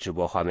电视的直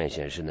播画面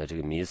显示呢，这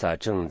个弥撒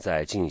正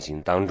在进行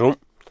当中。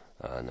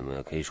那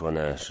么可以说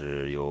呢，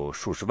是有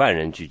数十万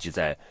人聚集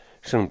在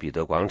圣彼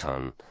得广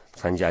场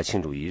参加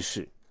庆祝仪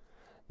式。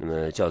那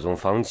么教宗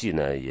方济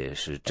呢，也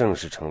是正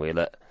式成为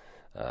了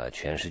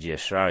全世界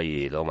12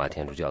亿罗马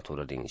天主教徒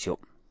的领袖。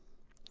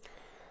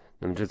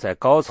那么这在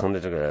高层的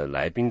这个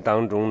来宾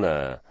当中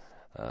呢，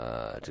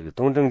这个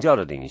东正教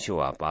的领袖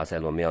啊，巴塞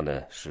罗庙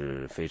呢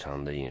是非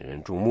常的引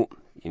人注目，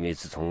因为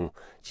自从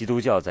基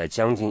督教在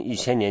将近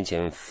1000年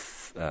前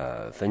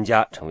分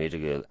家成为这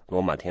个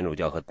罗马天主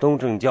教和东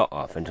正教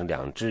啊分成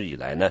2支以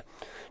来呢，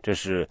这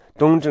是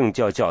东正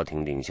教教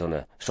廷领袖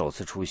呢首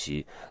次出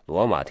席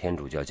罗马天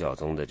主教教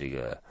宗的这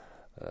个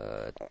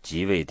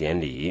即位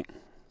典礼。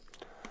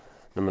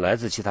那么来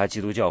自其他基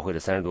督教会的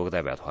30多个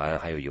代表团，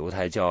还有犹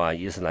太教啊、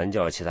伊斯兰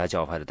教其他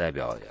教派的代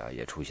表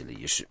也出席了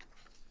仪式。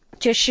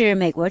这是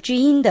美国之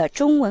音的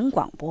中文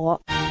广播。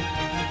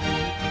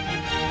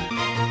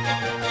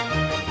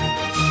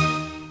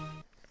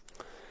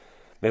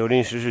美国之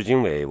音时事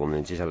经纬，我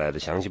们接下来的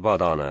详细报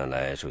道呢，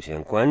来首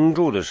先关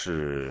注的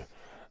是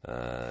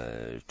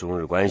中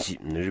日关系。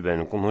日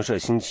本共同社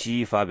星期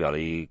一发表了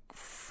一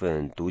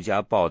份独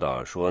家报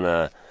道说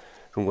呢，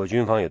中国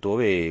军方有多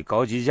位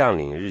高级将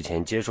领日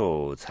前接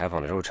受采访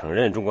的时候承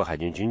认，中国海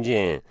军军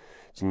舰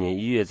今年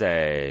1月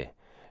在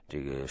这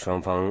个双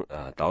方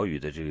岛屿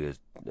的这个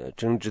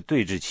争执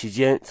对峙期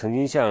间，曾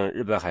经向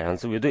日本海上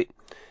自卫队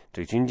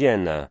这个军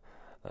舰呢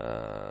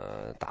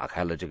打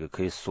开了这个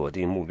可以锁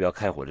定目标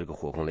开火这个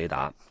火控雷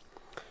达。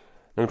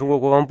那么中国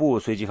国防部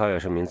随即发表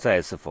声明，再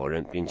次否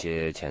认并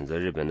且谴责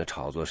日本的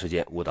炒作事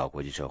件，误导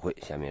国际社会。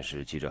下面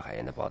是记者海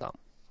燕的报道。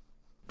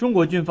中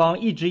国军方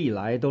一直以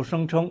来都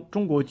声称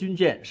中国军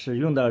舰使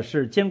用的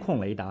是监控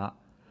雷达，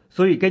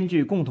所以根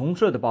据共同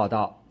社的报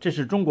道，这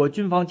是中国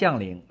军方将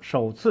领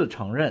首次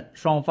承认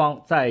双方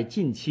在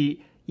近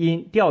期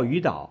因钓鱼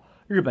岛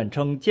日本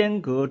称尖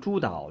阁诸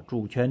岛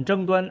主权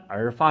争端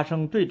而发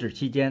生对峙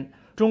期间，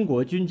中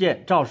国军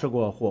舰照射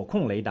过火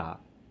控雷达。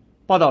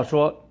报道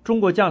说，中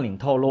国将领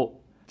透露，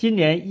今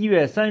年1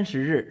月30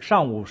日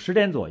上午10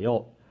点左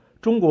右，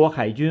中国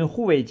海军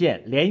护卫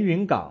舰连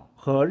云港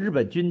和日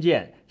本军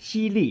舰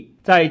西利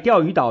在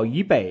钓鱼岛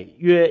以北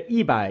约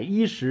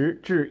110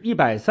至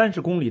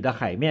130公里的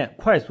海面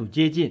快速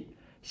接近，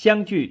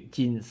相距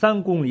仅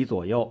3公里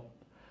左右。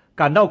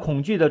感到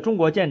恐惧的中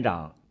国舰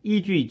长依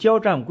据交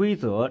战规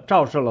则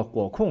照射了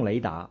火控雷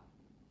达。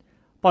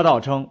报道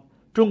称，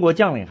中国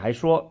将领还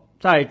说，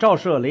在照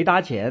射雷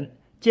达前，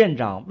舰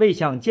长未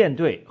向舰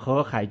队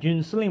和海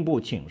军司令部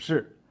请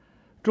示。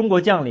中国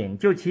将领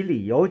就其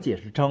理由解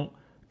释称，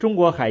中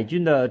国海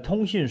军的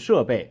通讯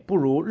设备不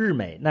如日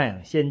美那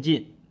样先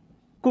进。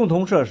共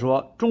同社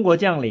说，中国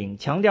将领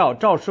强调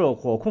照射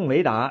火控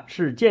雷达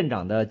是舰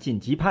长的紧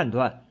急判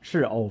断，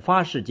是偶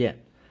发事件，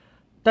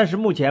但是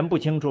目前不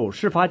清楚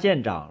事发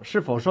舰长是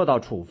否受到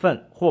处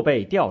分或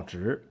被调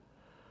职。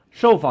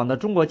受访的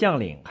中国将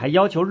领还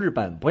要求日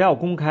本不要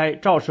公开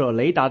照射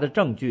雷达的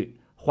证据，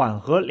缓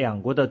和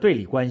两国的对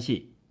立关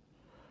系。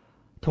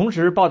同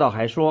时，报道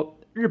还说，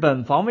日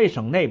本防卫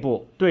省内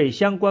部对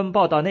相关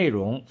报道内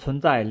容存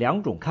在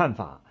2种看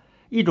法，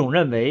一种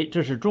认为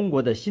这是中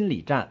国的心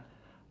理战，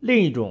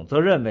另一种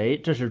则认为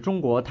这是中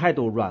国态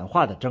度软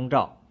化的征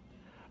兆。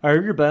而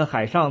日本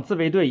海上自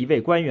卫队一位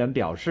官员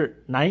表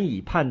示，难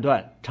以判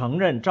断承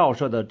认照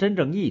射的真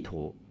正意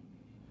图。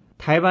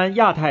台湾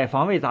亚太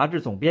防卫杂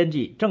志总编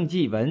辑郑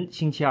继文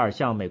星期二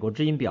向美国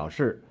之音表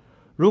示，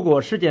如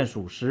果事件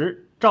属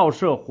实，照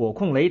射火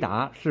控雷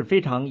达是非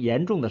常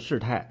严重的事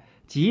态，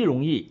极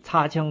容易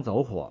擦枪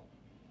走火。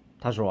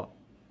他说，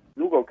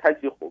如果开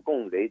启火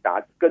控雷达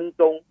跟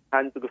踪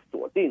和这个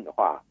锁定的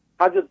话，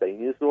它就等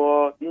于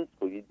说已经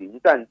处于临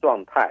战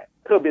状态，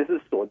特别是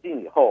锁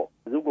定以后，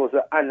如果是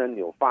按了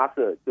钮发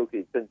射，就可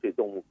以正确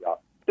中目标。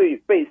对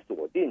于被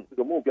锁定这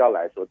个目标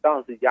来说，当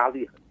然是压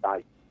力很大。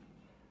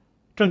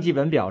郑继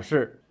文表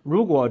示，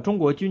如果中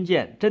国军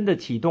舰真的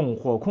启动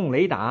火控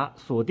雷达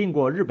锁定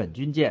过日本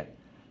军舰，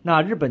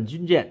那日本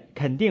军舰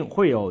肯定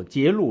会有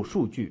截录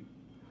数据。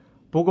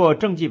不过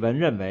郑继文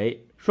认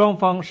为，双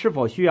方是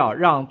否需要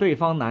让对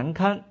方难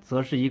堪，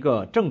则是一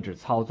个政治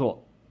操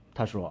作。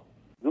他说，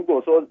如果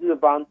说日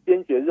方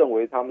坚决认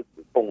为他们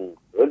指控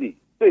合理，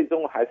最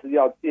终还是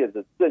要借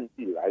着证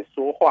据来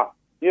说话，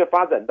因为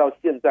发展到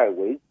现在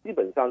为基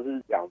本上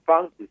是两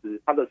方其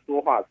实他的说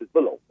话是不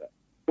拢的。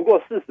不过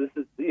事实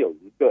是只有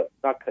一个，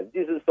那肯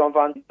定是双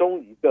方其中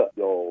一个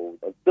有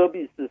遮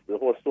蔽事实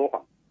或说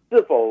谎，是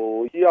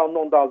否需要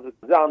弄到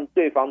让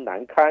对方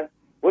难堪，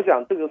我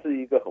想这个是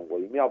一个很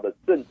微妙的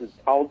政治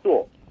操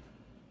作。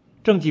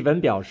郑继文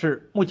表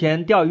示，目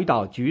前钓鱼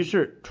岛局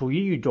势处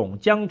于一种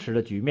僵持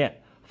的局面，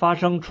发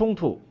生冲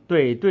突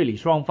对对立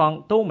双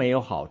方都没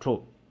有好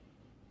处。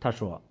他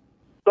说，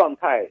状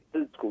态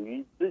是处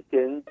于之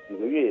前几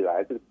个月以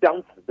来这个僵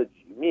持的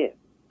局面，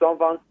双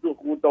方似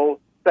乎都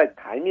在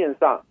台面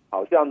上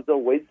好像都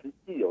维持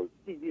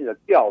既定的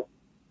调子，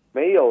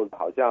没有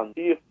好像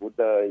屈服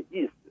的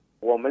意思。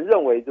我们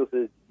认为就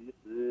是其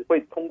实会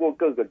通过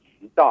各个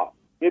渠道，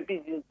因为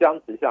毕竟僵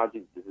持下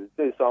去其实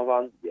对双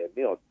方也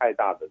没有太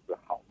大的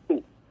好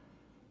处。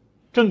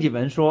郑继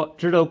文说，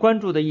值得关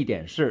注的一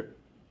点是，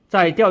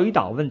在钓鱼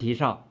岛问题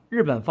上，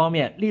日本方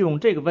面利用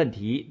这个问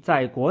题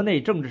在国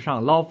内政治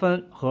上捞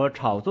分和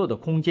炒作的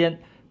空间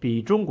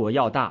比中国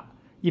要大，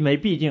因为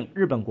毕竟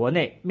日本国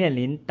内面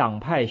临党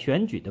派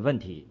选举的问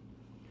题。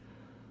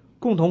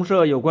共同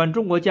社有关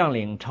中国将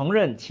领承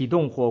认启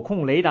动火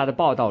控雷达的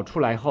报道出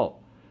来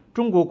后，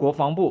中国国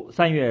防部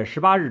3月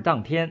18日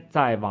当天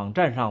在网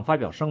站上发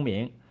表声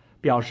明，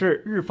表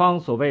示日方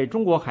所谓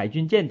中国海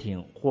军舰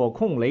艇火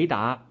控雷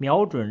达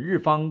瞄准日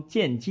方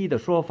舰机的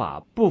说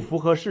法不符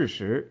合事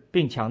实，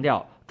并强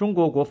调中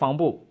国国防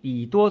部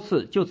已多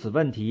次就此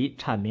问题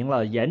阐明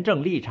了严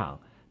正立场，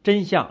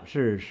真相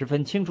是十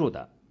分清楚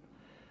的。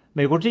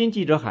美国之音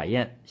记者海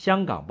燕，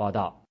香港报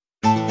道。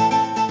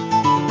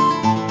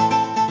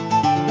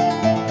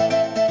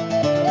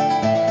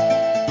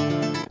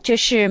这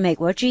是美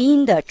国之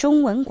音的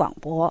中文广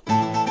播。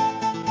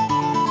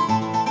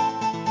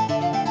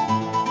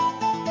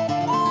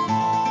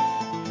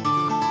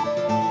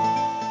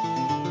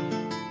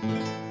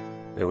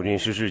美国之音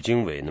时事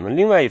经纬。那么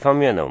另外一方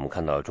面呢，我们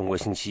看到中国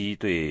星期一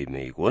对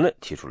美国呢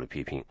提出了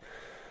批评，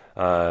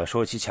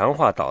说其强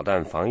化导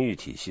弹防御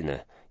体系呢，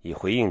以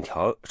回应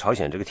朝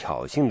鲜这个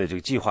挑衅的这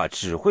个计划，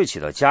只会起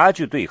到加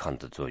剧对抗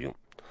的作用。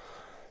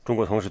中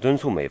国同时敦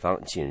促美方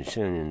谨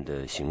慎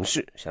的行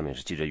事。下面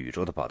是记者宇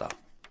宙的报道。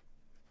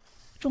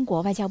中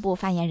国外交部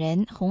发言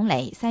人洪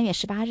磊3月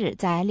18日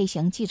在例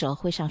行记者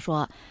会上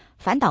说，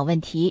反导问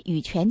题与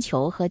全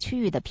球和区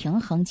域的平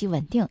衡及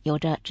稳定有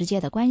着直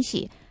接的关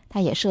系，它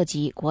也涉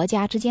及国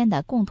家之间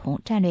的共同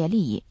战略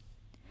利益。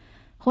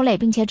洪磊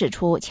并且指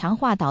出，强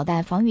化导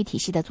弹防御体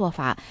系的做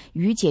法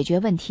与解决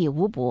问题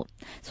无补，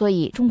所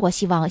以中国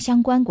希望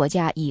相关国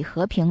家以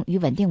和平与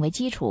稳定为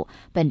基础，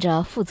本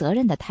着负责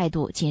任的态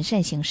度谨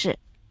慎行事。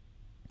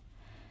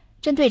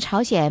针对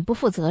朝鲜不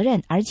负责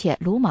任而且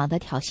鲁莽的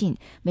挑衅，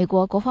美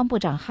国国防部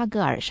长哈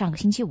格尔上个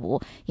星期五，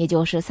也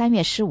就是3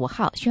月15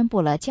号宣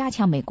布了加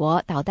强美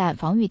国导弹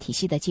防御体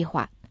系的计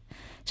划。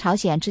朝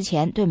鲜之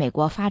前对美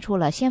国发出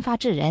了先发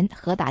制人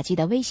核打击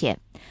的威胁。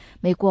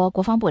美国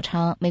国防部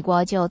称，美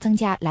国就增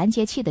加拦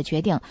截器的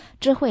决定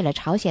知会了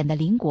朝鲜的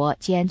邻国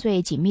兼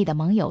最紧密的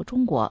盟友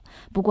中国，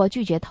不过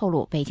拒绝透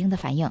露北京的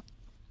反应。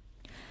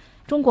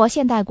中国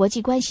现代国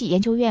际关系研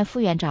究院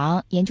副院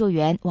长研究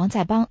员王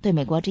在邦对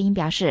美国之音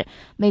表示，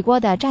美国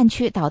的战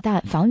区导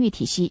弹防御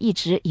体系一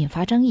直引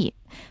发争议。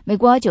美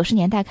国90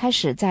年代开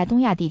始在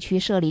东亚地区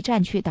设立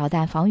战区导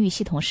弹防御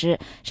系统时，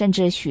甚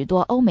至许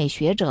多欧美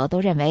学者都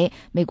认为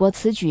美国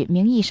此举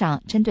名义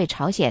上针对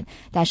朝鲜，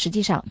但实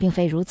际上并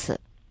非如此。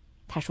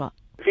他说，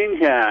今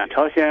天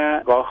朝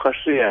鲜搞核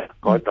试验，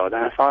搞导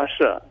弹发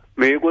射，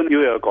美国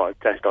又要搞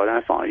导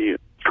弹防御。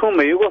从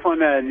美国方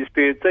面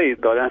对这一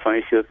导弹防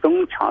御系统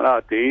增强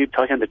了对于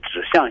朝鲜的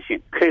指向性，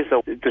可以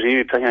说这是因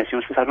为朝鲜形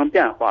势发生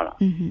变化了。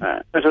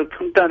但是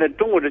从站在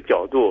中国的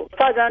角度，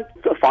发展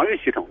防御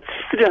系统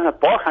实际上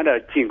包含着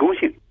进攻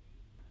性。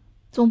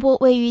总部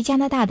位于加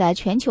拿大的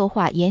全球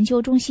化研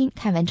究中心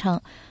刊文称，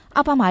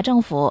奥巴马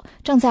政府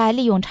正在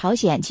利用朝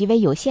鲜极为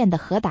有限的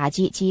核打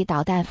击及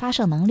导弹发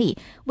射能力，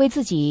为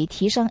自己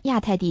提升亚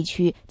太地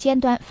区尖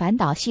端反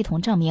导系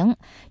统证明。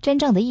真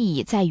正的意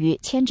义在于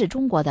牵制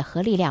中国的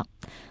核力量。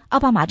奥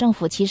巴马政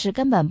府其实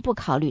根本不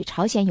考虑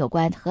朝鲜有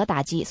关核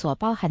打击所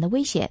包含的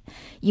危险，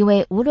因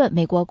为无论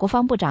美国国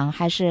防部长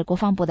还是国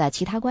防部的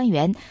其他官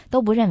员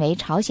都不认为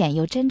朝鲜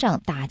有真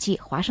正打击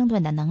华盛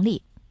顿的能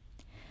力。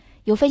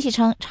有分析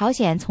称，朝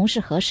鲜从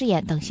事核试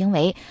验等行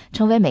为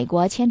成为美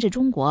国牵制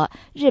中国、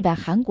日本、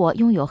韩国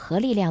拥有核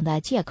力量的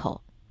借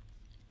口。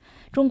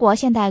中国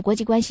现代国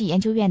际关系研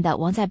究院的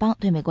王在邦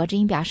对美国之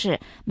音表示，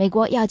美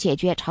国要解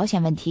决朝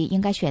鲜问题，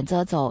应该选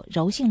择走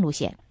柔性路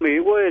线。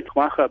美国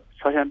缓和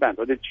朝鲜半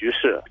岛的局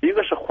势，一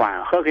个是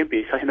缓和跟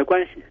北朝鲜的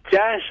关系，减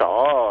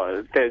少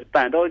在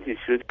半岛地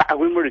区大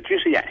规模的军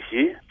事演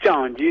习，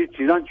降低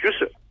紧张局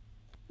势。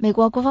美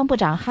国国防部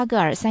长哈格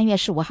尔3月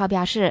15号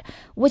表示，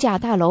五角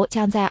大楼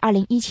将在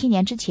2017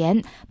年之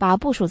前把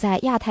部署在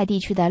亚太地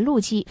区的陆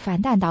基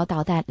反弹道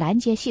导弹拦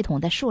截系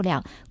统的数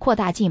量扩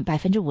大近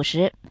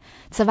 50%。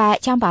此外，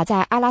将把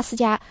在阿拉斯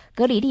加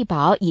格里利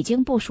堡已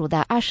经部署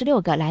的26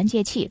个拦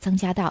截器增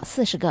加到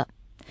40个。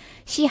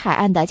西海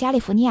岸的加利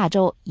福尼亚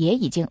州也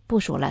已经部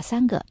署了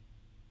3个。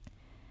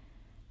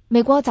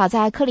美国早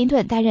在克林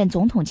顿担任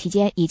总统期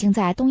间，已经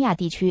在东亚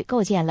地区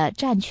构建了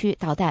战区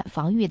导弹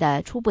防御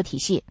的初步体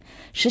系，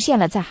实现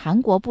了在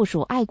韩国部署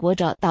爱国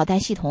者导弹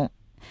系统。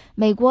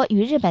美国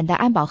与日本的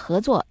安保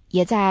合作，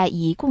也在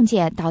以共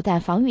建导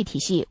弹防御体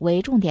系为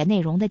重点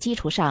内容的基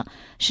础上，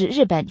使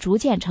日本逐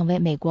渐成为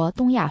美国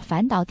东亚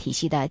反导体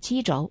系的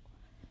基轴。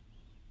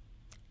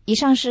以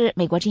上是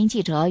美国之音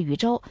记者宇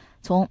宙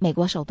从美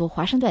国首都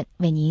华盛顿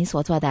为您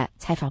所做的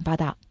采访报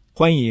道。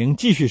欢迎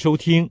继续收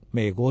听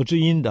美国之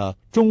音的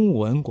中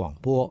文广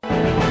播。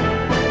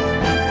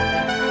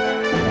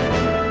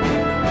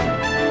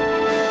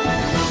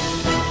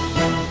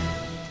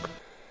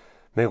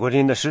美国之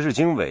音的时事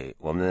经纬，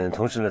我们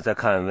同时呢在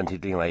看问题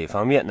的另外一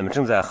方面。那么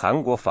正在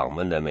韩国访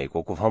问的美国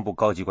国防部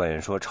高级官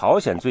员说，朝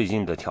鲜最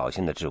近的挑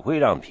衅只会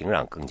让平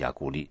壤更加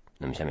孤立。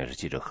那么下面是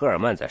记者赫尔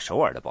曼在首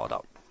尔的报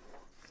道。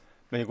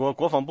美国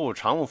国防部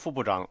常务副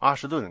部长阿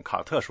什顿·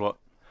卡特说，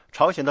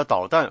朝鲜的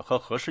导弹和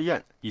核试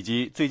验，以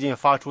及最近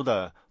发出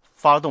的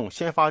发动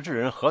先发制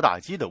人核打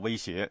击的威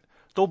胁，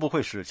都不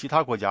会使其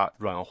他国家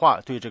软化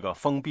对这个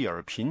封闭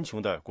而贫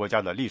穷的国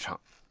家的立场。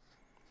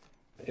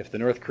If the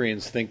North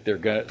Koreans think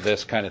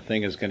this kind of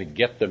thing is going to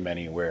get them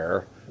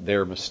anywhere,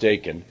 they're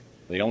mistaken.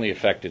 The only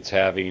effect it's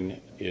having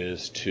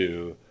is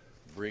to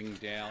bring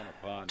down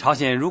upon... 朝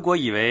鲜如果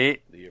以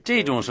为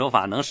这种手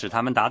法能使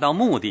他们达到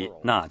目的，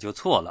那就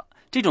错了。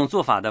这种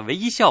做法的唯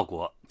一效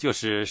果就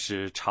是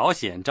使朝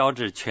鲜招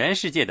致全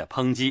世界的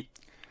抨击。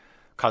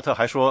卡特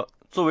还说，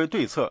作为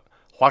对策，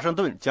华盛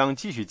顿将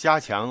继续加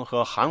强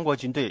和韩国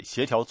军队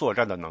协调作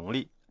战的能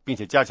力，并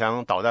且加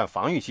强导弹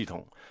防御系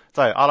统，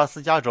在阿拉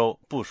斯加州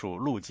部署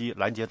陆基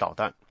拦截导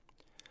弹。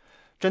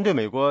针对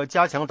美国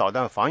加强导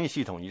弹防御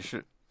系统一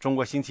事，中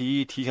国星期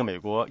一提醒美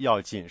国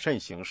要谨慎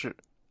行事。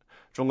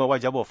中国外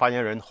交部发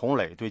言人洪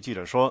磊对记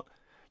者说，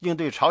应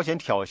对朝鲜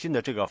挑衅的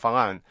这个方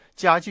案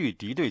加剧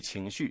敌对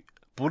情绪，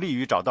不利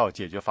于找到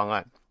解决方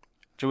案。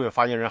这位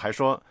发言人还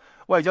说，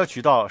外交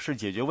渠道是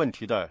解决问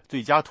题的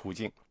最佳途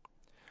径。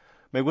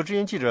美国之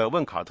音记者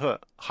问卡特，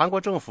韩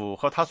国政府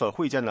和他所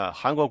会见的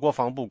韩国国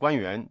防部官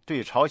员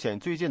对朝鲜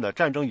最近的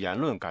战争言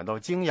论感到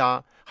惊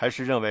讶，还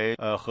是认为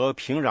和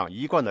平壤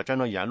一贯的战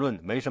争言论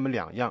没什么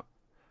两样。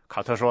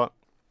卡特说，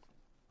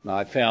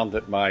 I found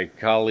that my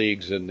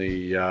colleagues in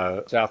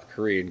the South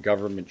Korean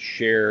government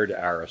shared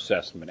our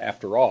assessment.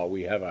 After all,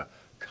 we have a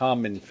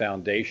common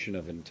foundation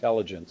of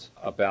intelligence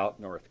about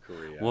North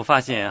Korea. 我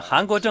发现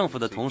韩国政府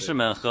的同事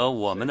们和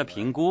我们的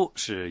评估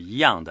是一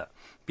样的，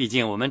毕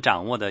竟我们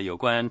掌握的有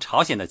关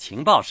朝鲜的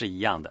情报是一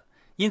样的，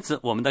因此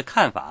我们的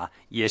看法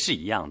也是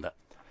一样的。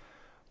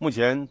目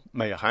前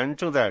美韩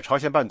正在朝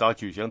鲜半岛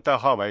举行代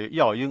号为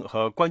耀英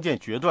和关键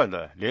决断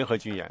的联合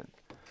军演，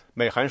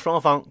美韩双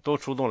方都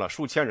出动了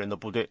数千人的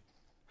部队。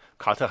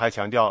卡特还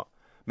强调，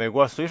美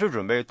国随时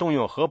准备动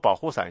用核保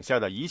护伞下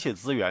的一切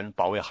资源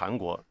保卫韩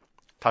国。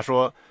他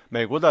说，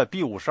美国的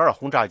B-52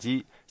 轰炸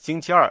机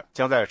星期二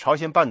将在朝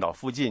鲜半岛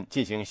附近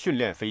进行训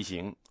练飞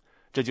行，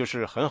这就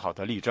是很好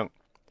的例证。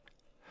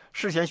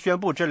事先宣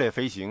布这类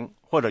飞行，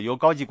或者由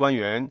高级官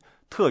员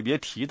特别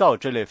提到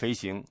这类飞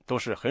行，都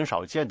是很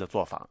少见的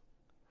做法。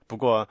不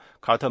过，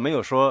卡特没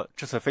有说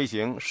这次飞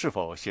行是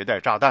否携带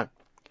炸弹。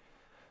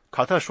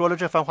卡特说了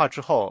这番话之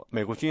后，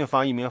美国军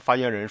方一名发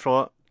言人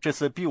说，这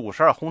次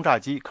B-52 轰炸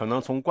机可能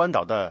从关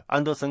岛的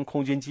安德森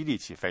空军基地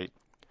起飞。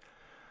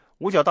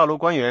五角大楼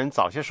官员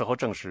早些时候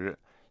证实，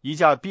一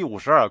架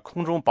B-52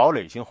 空中堡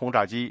垒型轰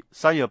炸机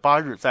3月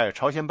8日在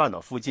朝鲜半岛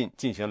附近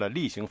进行了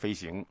例行飞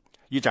行，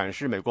以展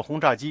示美国轰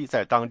炸机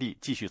在当地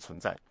继续存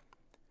在。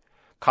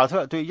卡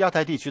特对亚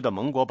太地区的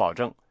盟国保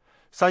证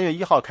，3月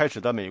1号开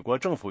始的美国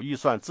政府预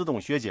算自动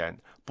削减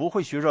不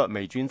会削弱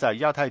美军在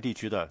亚太地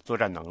区的作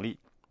战能力。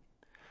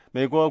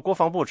美国国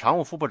防部常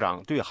务副部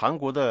长对韩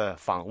国的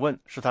访问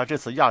是他这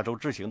次亚洲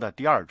之行的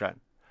第2站，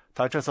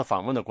他这次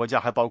访问的国家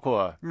还包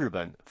括日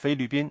本、菲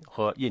律宾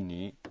和印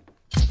尼。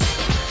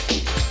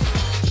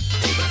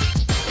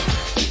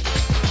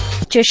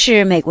这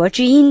是美国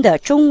之音的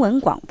中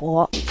文广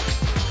播。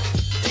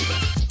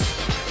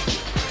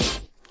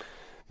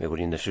美国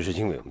之音的时事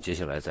经纬，我们接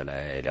下来再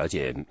来了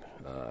解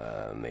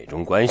美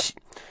中关系。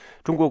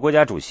中国国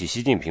家主席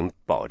习近平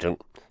保证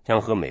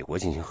将和美国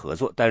进行合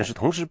作，但是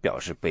同时表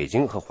示北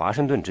京和华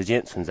盛顿之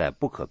间存在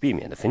不可避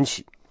免的分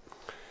歧。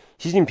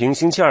习近平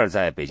星期二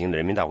在北京的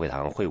人民大会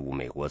堂会晤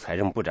美国财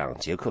政部长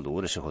杰克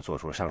卢的时候做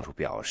出上述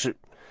表示。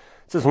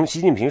自从习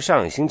近平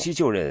上星期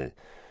就任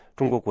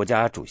中国国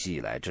家主席以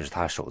来，这是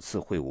他首次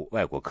会晤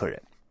外国客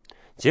人。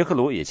杰克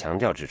卢也强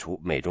调指出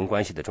美中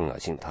关系的重要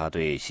性，他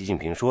对习近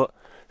平说，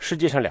世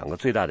界上2个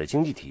最大的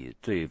经济体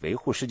对维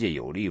护世界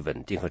有利、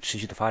稳定和持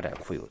续的发展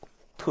负有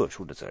特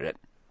殊的责任。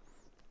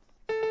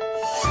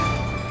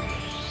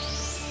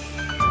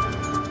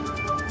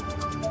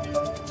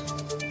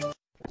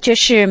这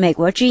是美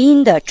国之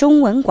音的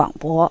中文广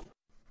播。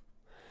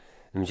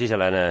那么接下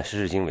来呢，时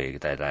事经纬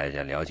带大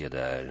家了解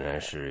的仍然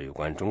是有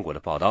关中国的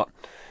报道。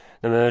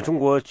那么中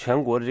国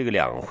全国的这个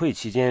两会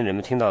期间，人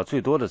们听到最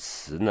多的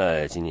词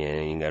呢，今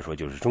年应该说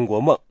就是中国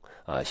梦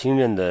啊。新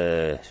任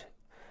的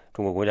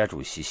中国国家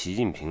主席习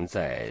近平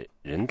在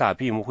人大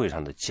闭幕会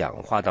上的讲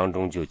话当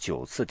中就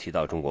9次提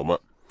到中国梦。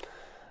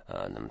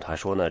那么他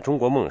说呢，中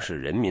国梦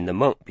是人民的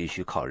梦，必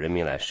须靠人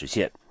民来实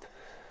现。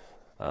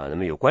那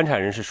么有观察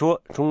人士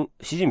说，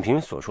习近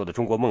平所说的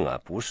中国梦啊，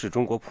不是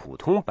中国普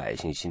通百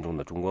姓心中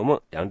的中国梦，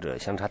两者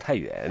相差太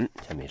远。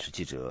下面是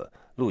记者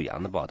陆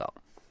阳的报道。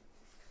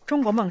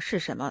中国梦是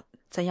什么？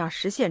怎样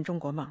实现中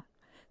国梦？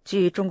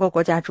据中国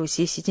国家主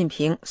席习近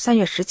平3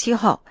月17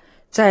号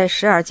在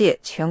12届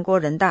全国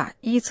人大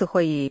1次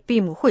会议闭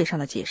幕会上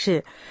的解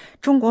释，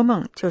中国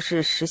梦就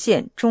是实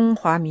现中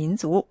华民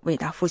族伟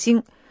大复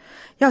兴。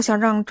要想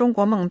让中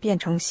国梦变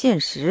成现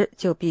实，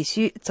就必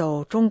须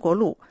走中国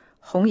路，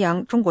弘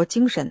扬中国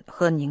精神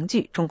和凝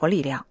聚中国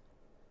力量。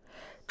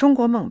中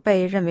国梦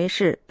被认为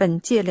是本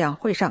届两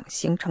会上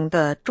形成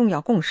的重要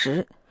共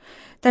识，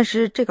但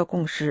是这个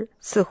共识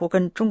似乎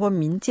跟中国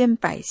民间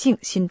百姓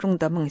心中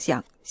的梦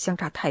想相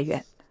差太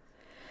远。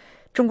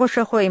中国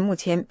社会目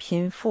前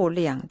贫富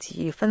两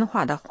极分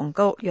化的鸿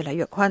沟越来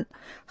越宽，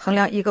衡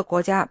量一个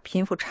国家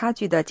贫富差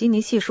距的基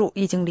尼系数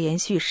已经连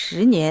续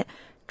10年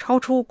超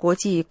出国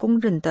际公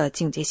认的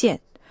警戒线。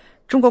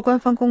中国官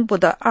方公布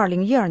的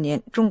2012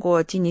年中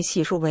国基尼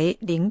系数为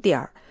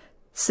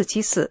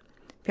 0.474，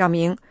 表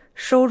明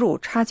收入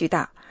差距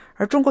大，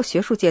而中国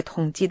学术界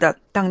统计的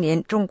当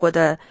年中国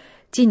的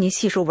基尼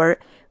系数为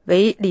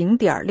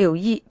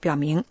 0.61， 表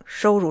明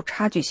收入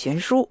差距悬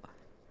殊。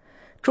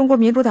中国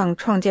民主党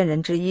创建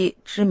人之一、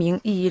知名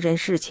异议人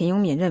士秦永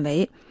敏认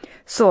为，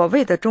所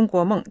谓的中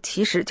国梦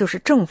其实就是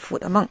政府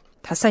的梦。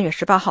他3月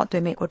18号对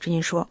美国之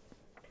音说，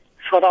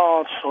说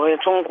到所谓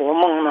中国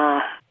梦呢，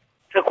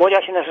这国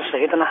家现在是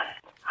谁的呢？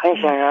很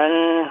显然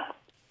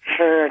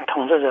是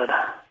统治者的，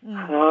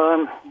和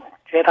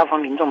绝大部分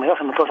民众没有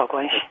什么多少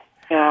关系。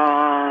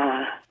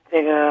像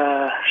这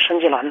个申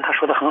纪兰他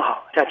说的很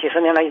好，这几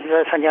10年来一直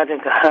在参加这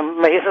个，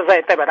每一次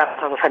在代表大会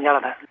他都参加了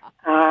的。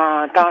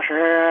当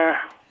时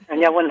人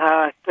家问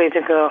他对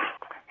这个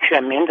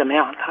选民怎么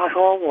样，他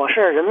说我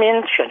是人民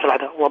选出来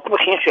的，我不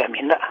听选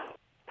民的。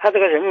他这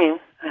个人民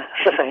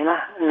是谁呢？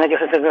那就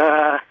是这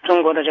个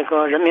中国的这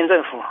个人民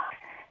政府。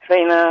所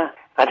以呢，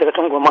这个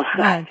中国梦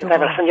就代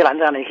表申纪兰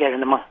这样的一些人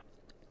的梦。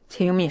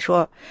秦永敏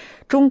说，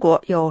中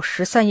国有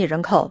13亿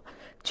人口，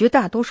绝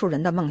大多数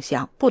人的梦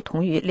想不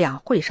同于两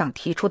会上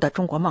提出的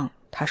中国梦。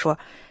他说，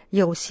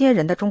有些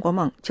人的中国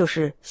梦就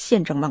是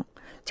宪政梦，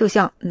就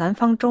像南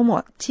方周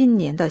末今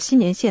年的新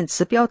年献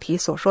词标题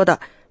所说的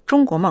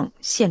中国梦、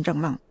宪政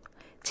梦。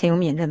秦永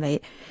敏认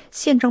为，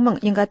宪政梦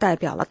应该代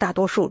表了大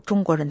多数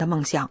中国人的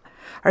梦想，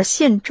而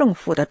县政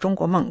府的中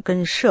国梦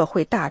跟社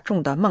会大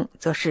众的梦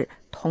则是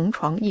同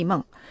床异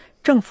梦。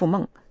政府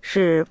梦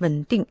是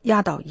稳定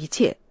压倒一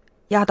切，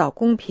压倒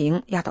公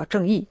平，压倒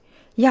正义，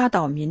压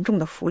倒民众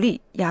的福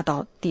利，压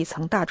倒底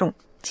层大众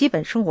基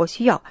本生活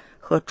需要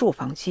和住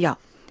房需要。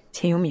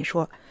秦永敏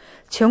说，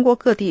全国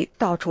各地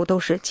到处都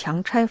是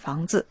强拆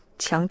房子、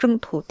强征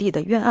土地的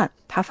冤案，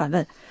他反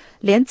问，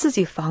连自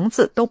己房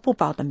子都不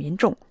保的民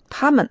众，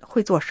他们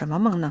会做什么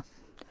梦呢？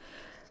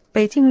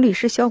北京律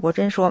师肖国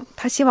珍说，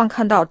他希望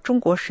看到中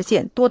国实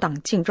现多党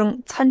竞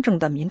争参政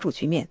的民主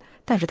局面，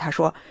但是他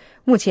说，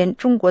目前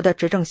中国的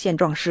执政现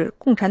状是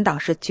共产党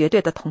是绝对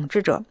的统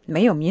治者，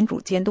没有民主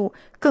监督，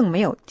更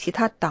没有其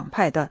他党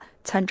派的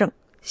参政。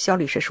肖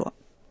律师说，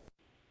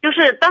就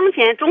是当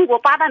前中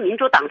国8大民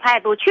主党派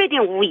都确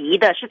定无疑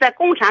的是在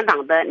共产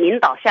党的领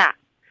导下，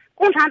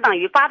共产党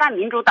与8大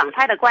民主党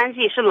派的关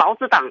系是老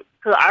子党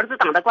和儿子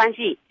党的关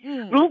系。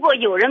如果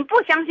有人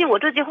不相信我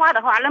这句话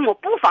的话，那么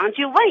不妨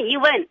去问一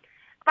问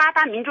8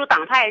大民主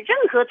党派任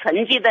何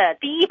层级的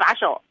第一把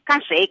手，看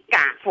谁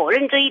敢否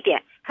认这一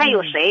点，看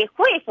有谁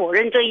会否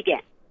认这一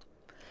点。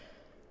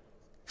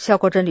肖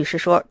国珍律师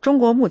说，中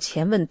国目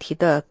前问题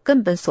的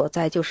根本所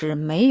在就是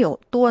没有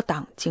多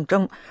党竞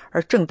争，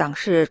而政党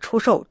是出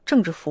售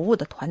政治服务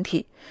的团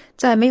体，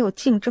在没有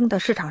竞争的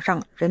市场上，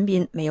人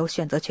民没有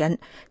选择权，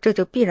这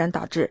就必然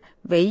导致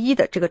唯一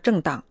的这个政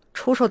党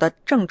出售的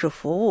政治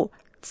服务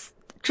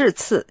质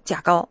次价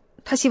高。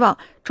他希望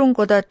中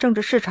国的政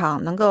治市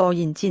场能够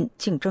引进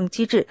竞争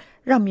机制，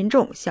让民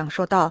众享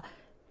受到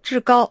质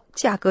高、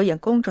价格也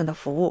公正的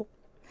服务。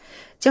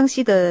江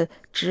西的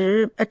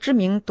知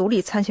名独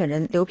立参选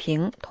人刘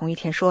平同一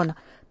天说呢，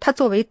他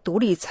作为独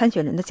立参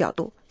选人的角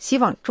度，希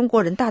望中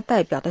国人大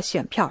代表的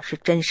选票是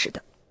真实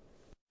的。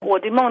我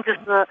的梦就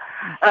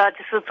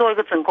是做一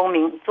个准公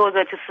民，做一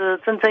个就是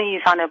真正意义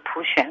上的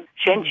普选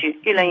举，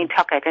一人一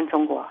票改变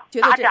中国。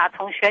打假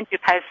从选举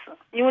开始，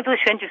因为这个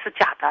选举是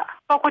假的，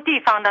包括地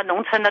方的、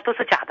农村的都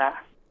是假的。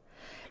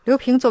刘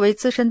平作为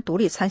资深独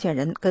立参选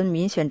人，跟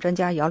民选专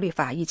家姚立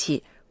法一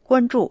起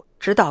关注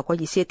指导过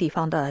一些地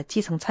方的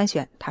基层参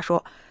选。他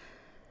说，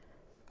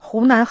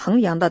湖南衡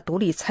阳的独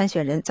立参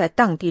选人在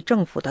当地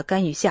政府的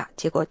干预下，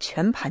结果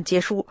全盘皆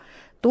输，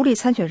独立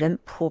参选人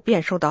普遍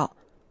受到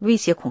威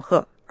胁恐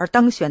吓，而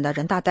当选的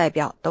人大代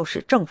表都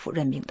是政府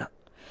任命的。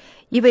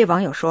一位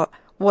网友说，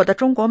我的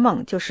中国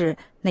梦就是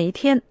哪一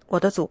天我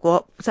的祖国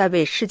不再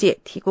为世界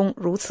提供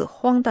如此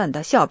荒诞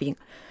的笑柄。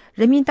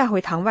人民大会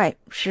堂外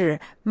是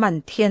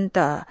漫天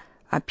的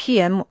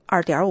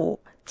PM2.5，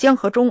江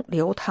河中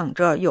流淌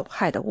着有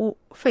害的污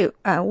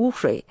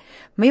水，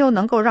没有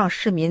能够让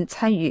市民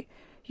参与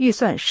预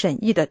算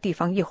审议的地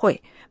方议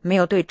会，没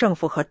有对政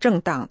府和政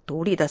党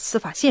独立的司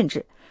法限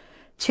制，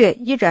却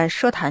依然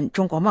奢谈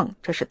中国梦，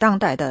这是当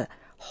代的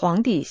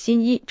皇帝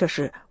新衣，这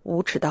是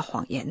无耻的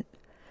谎言。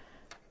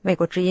美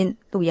国之音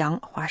陆洋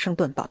华盛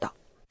顿报道。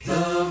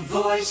 The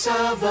Voice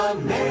of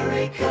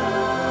America。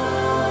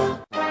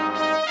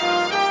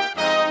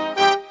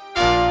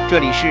 这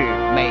里是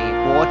美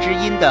国之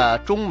音的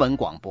中文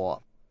广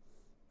播。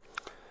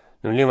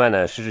那么另外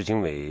呢，时事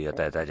经纬要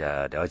带大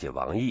家了解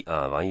王毅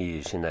啊，王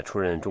毅现在出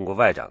任中国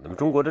外长。那么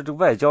中国的这个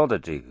外交的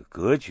这个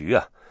格局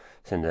啊，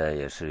现在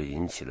也是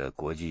引起了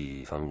国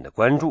际方面的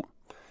关注。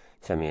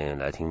下面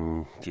来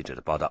听记者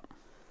的报道。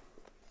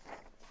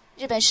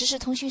日本时事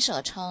通讯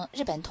社称，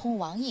日本通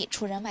王毅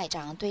出任外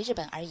长对日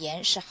本而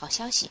言是好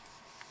消息。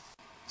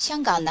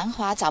香港南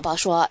华早报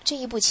说，这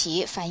一步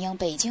棋反映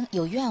北京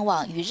有愿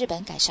望与日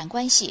本改善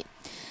关系。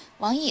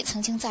王毅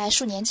曾经在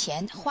数年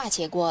前化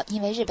解过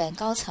因为日本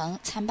高层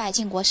参拜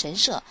靖国神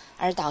社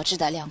而导致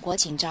的两国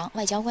紧张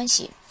外交关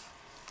系。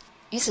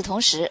与此同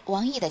时，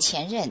王毅的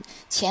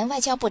前外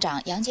交部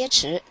长杨洁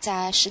篪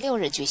在16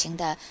日举行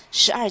的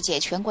12届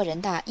全国人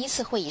大一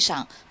次会议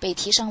上被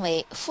提升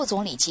为副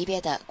总理级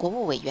别的国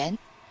务委员。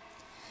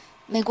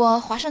美国《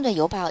华盛顿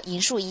邮报》引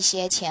述一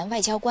些前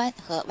外交官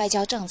和外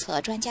交政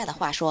策专家的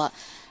话说，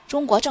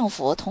中国政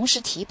府同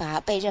时提拔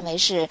被认为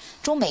是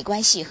中美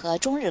关系和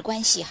中日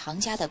关系行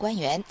家的官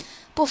员，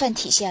部分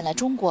体现了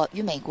中国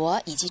与美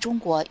国以及中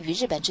国与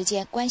日本之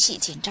间关系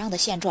紧张的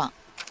现状。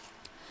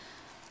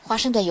华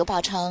盛顿邮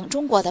报称，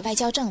中国的外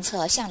交政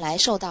策向来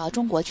受到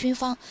中国军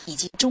方以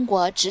及中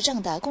国执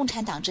政的共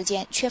产党之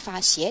间缺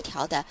乏协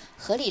调的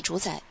合力主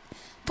宰。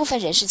部分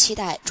人士期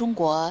待中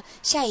国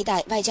下一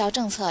代外交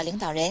政策领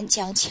导人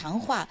将强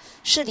化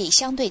势力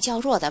相对较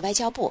弱的外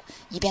交部，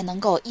以便能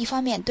够一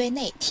方面对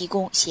内提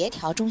供协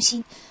调中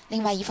心，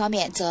另外一方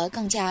面则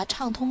更加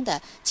畅通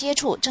地接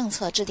触政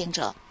策制定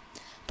者。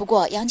不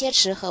过杨洁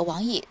篪和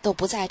王毅都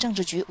不在政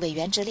治局委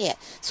员之列，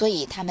所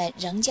以他们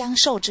仍将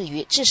受制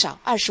于至少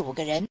25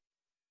个人。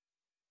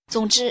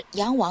总之，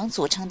杨王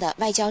组成的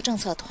外交政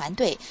策团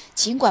队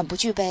尽管不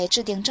具备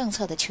制定政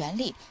策的权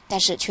利，但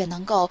是却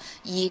能够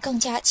以更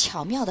加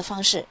巧妙的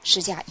方式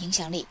施加影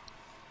响力。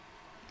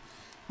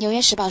纽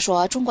约时报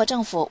说，中国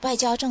政府外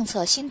交政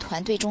策新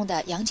团队中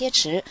的杨洁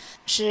篪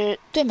是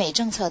对美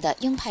政策的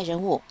鹰派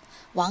人物，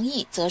王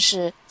毅则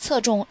是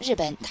侧重日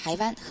本、台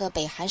湾和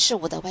北韩事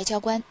务的外交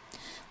官。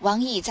王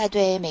毅在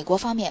对美国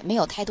方面没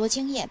有太多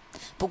经验，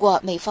不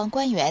过美方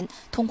官员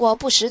通过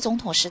布什总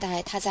统时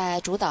代他在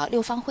主导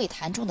六方会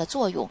谈中的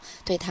作用，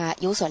对他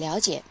有所了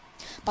解。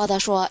报道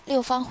说，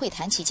六方会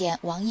谈期间，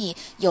王毅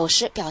有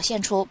时表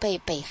现出被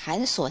北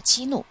韩所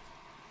激怒。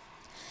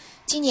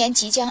今年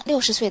即将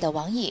60岁的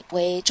王毅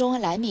为周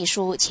恩来秘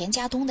书钱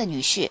家东的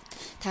女婿。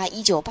他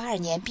1982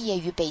年毕业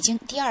于北京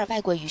第二外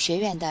国语学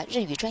院的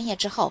日语专业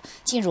之后，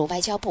进入外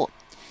交部。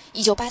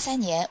1983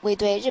年，为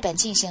对日本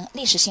进行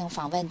历史性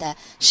访问的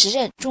时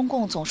任中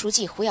共总书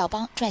记胡耀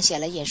邦撰写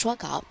了演说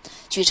稿。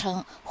据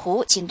称，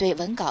胡仅对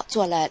文稿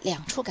做了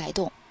2处改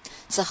动。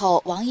此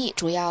后，王毅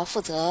主要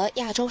负责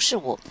亚洲事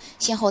务，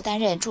先后担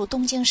任驻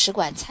东京使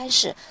馆参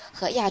事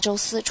和亚洲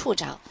司处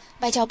长、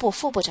外交部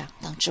副部长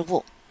等职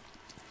务。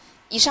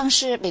以上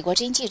是美国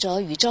之音记者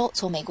宇宙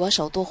从美国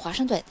首都华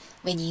盛顿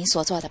为您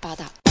所做的报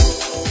道。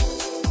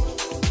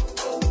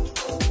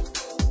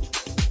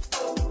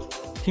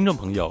听众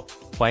朋友，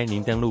欢迎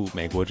您登录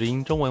美国之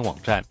音中文网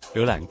站，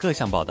浏览各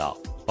项报道，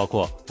包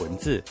括文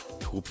字、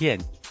图片、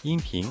音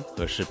频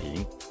和视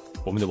频。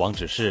我们的网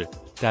址是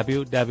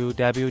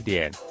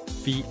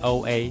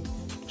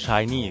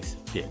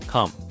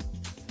www.voachinese.com。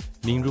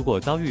您如果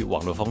遭遇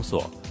网络封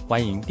锁，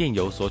欢迎电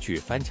邮索取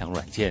翻墙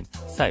软件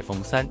赛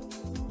风3，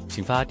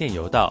请发电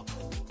邮到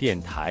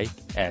电台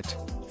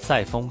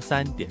赛风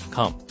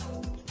3.com，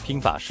 拼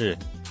法是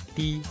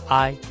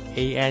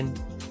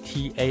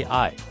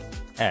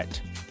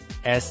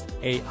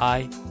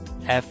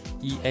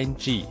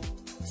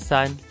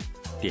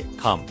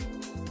diantai@saifeng3.com，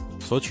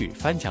 索取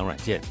翻墙软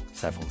件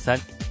赛风3。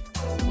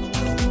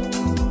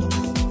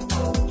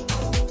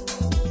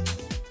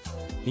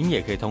您也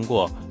可以通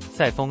过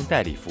赛风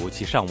代理服务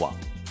器上网，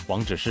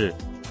网址是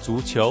足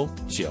球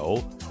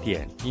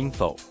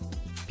9.info，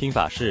 拼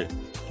法是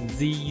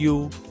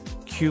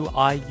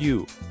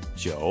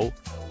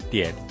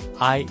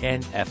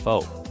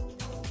zuqiu9.info。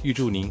 预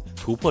祝您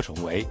突破重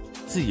围，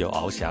自由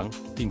翱翔，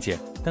并且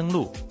登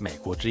陆美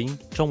国之音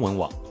中文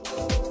网。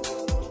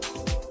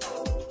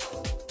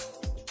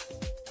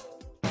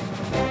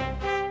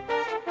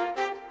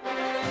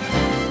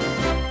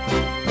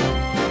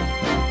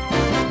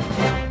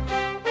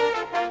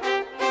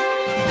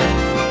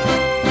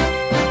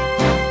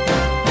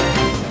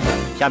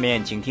下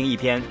面请听一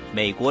篇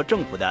美国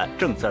政府的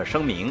政策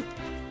声明。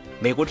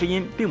美国之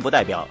音并不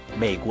代表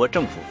美国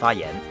政府发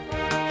言。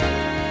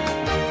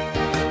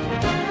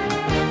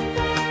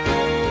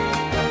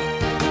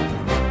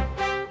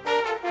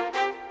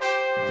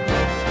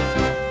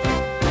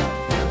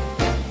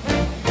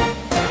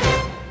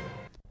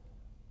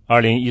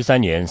2013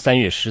年3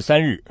月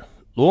13日，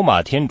罗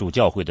马天主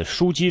教会的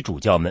枢机主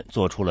教们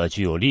做出了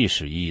具有历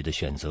史意义的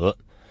选择，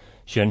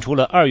选出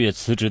了2月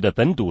辞职的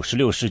本笃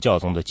16世教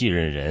宗的继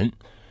任人。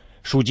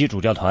枢机主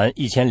教团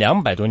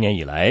1200多年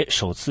以来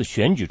首次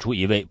选举出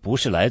一位不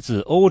是来自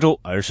欧洲，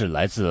而是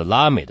来自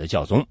拉美的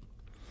教宗。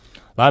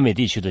拉美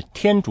地区的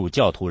天主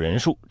教徒人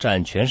数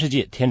占全世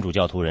界天主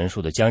教徒人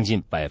数的将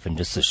近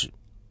 40%。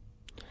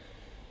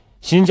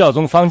 新教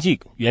宗方济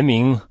原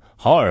名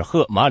豪尔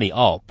赫·马里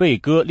奥·贝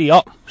戈利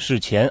奥，是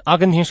前阿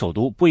根廷首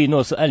都布宜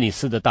诺斯艾利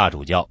斯的大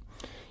主教，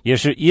也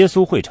是耶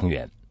稣会成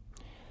员。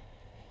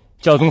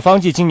教宗方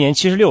济今年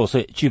76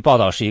岁，据报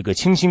道是一个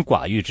清心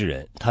寡欲之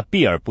人，他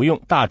避而不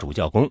用大主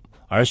教宫，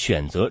而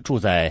选择住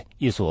在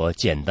一所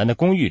简单的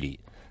公寓里，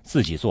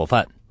自己做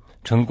饭，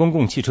乘公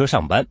共汽车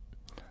上班。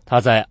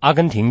他在阿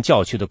根廷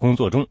教区的工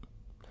作中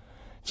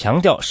强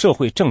调社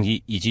会正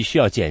义以及需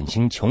要减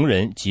轻穷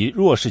人及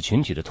弱势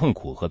群体的痛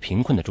苦和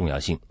贫困的重要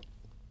性。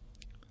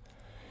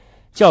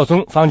教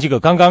宗方济各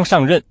刚刚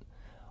上任，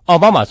奥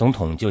巴马总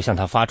统就向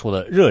他发出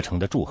了热诚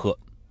的祝贺。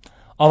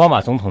奥巴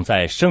马总统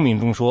在声明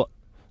中说，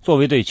作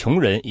为对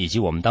穷人以及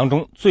我们当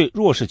中最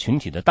弱势群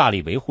体的大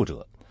力维护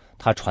者，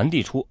他传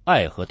递出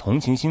爱和同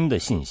情心的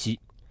信息。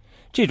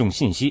这种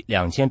信息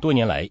2000多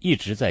年来一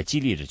直在激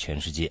励着全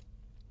世界。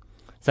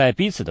在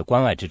彼此的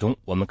关爱之中，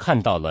我们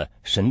看到了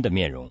神的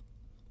面容。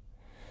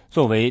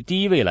作为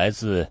第一位来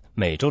自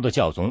美洲的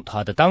教宗，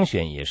他的当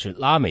选也是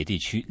拉美地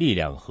区力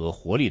量和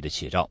活力的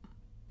写照。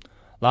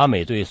拉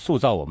美对塑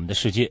造我们的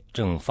世界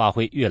正发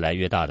挥越来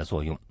越大的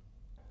作用。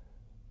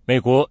美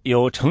国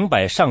有成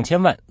百上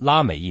千万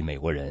拉美裔美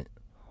国人，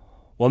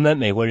我们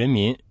美国人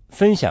民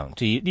分享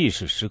这一历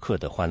史时刻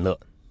的欢乐。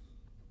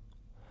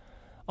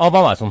奥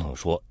巴马总统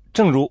说，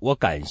正如我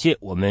感谢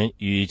我们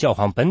与教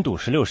皇本笃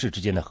16世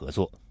之间的合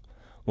作，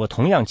我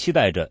同样期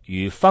待着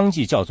与方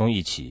济教宗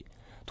一起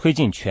推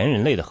进全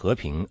人类的和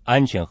平、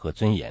安全和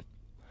尊严，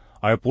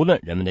而不论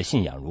人们的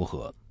信仰如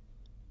何。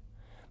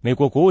美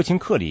国国务卿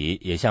克里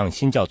也向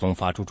新教宗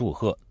发出祝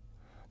贺，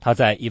他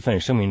在一份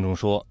声明中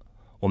说，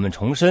我们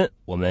重申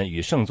我们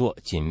与圣座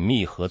紧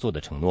密合作的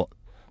承诺，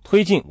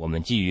推进我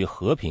们基于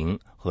和平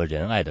和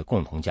仁爱的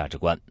共同价值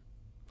观。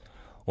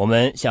我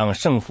们向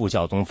圣父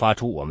教宗发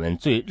出我们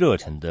最热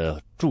忱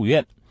的祝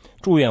愿，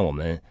祝愿我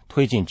们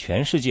推进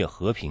全世界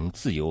和平、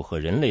自由和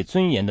人类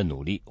尊严的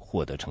努力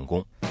获得成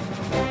功。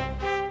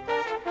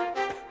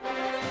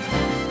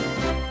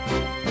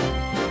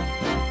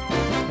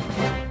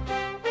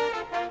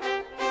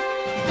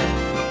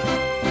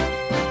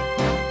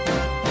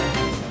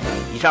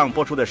以上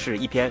播出的是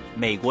一篇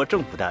美国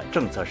政府的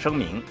政策声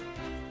明。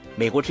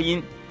美国之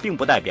音并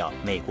不代表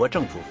美国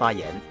政府发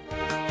言。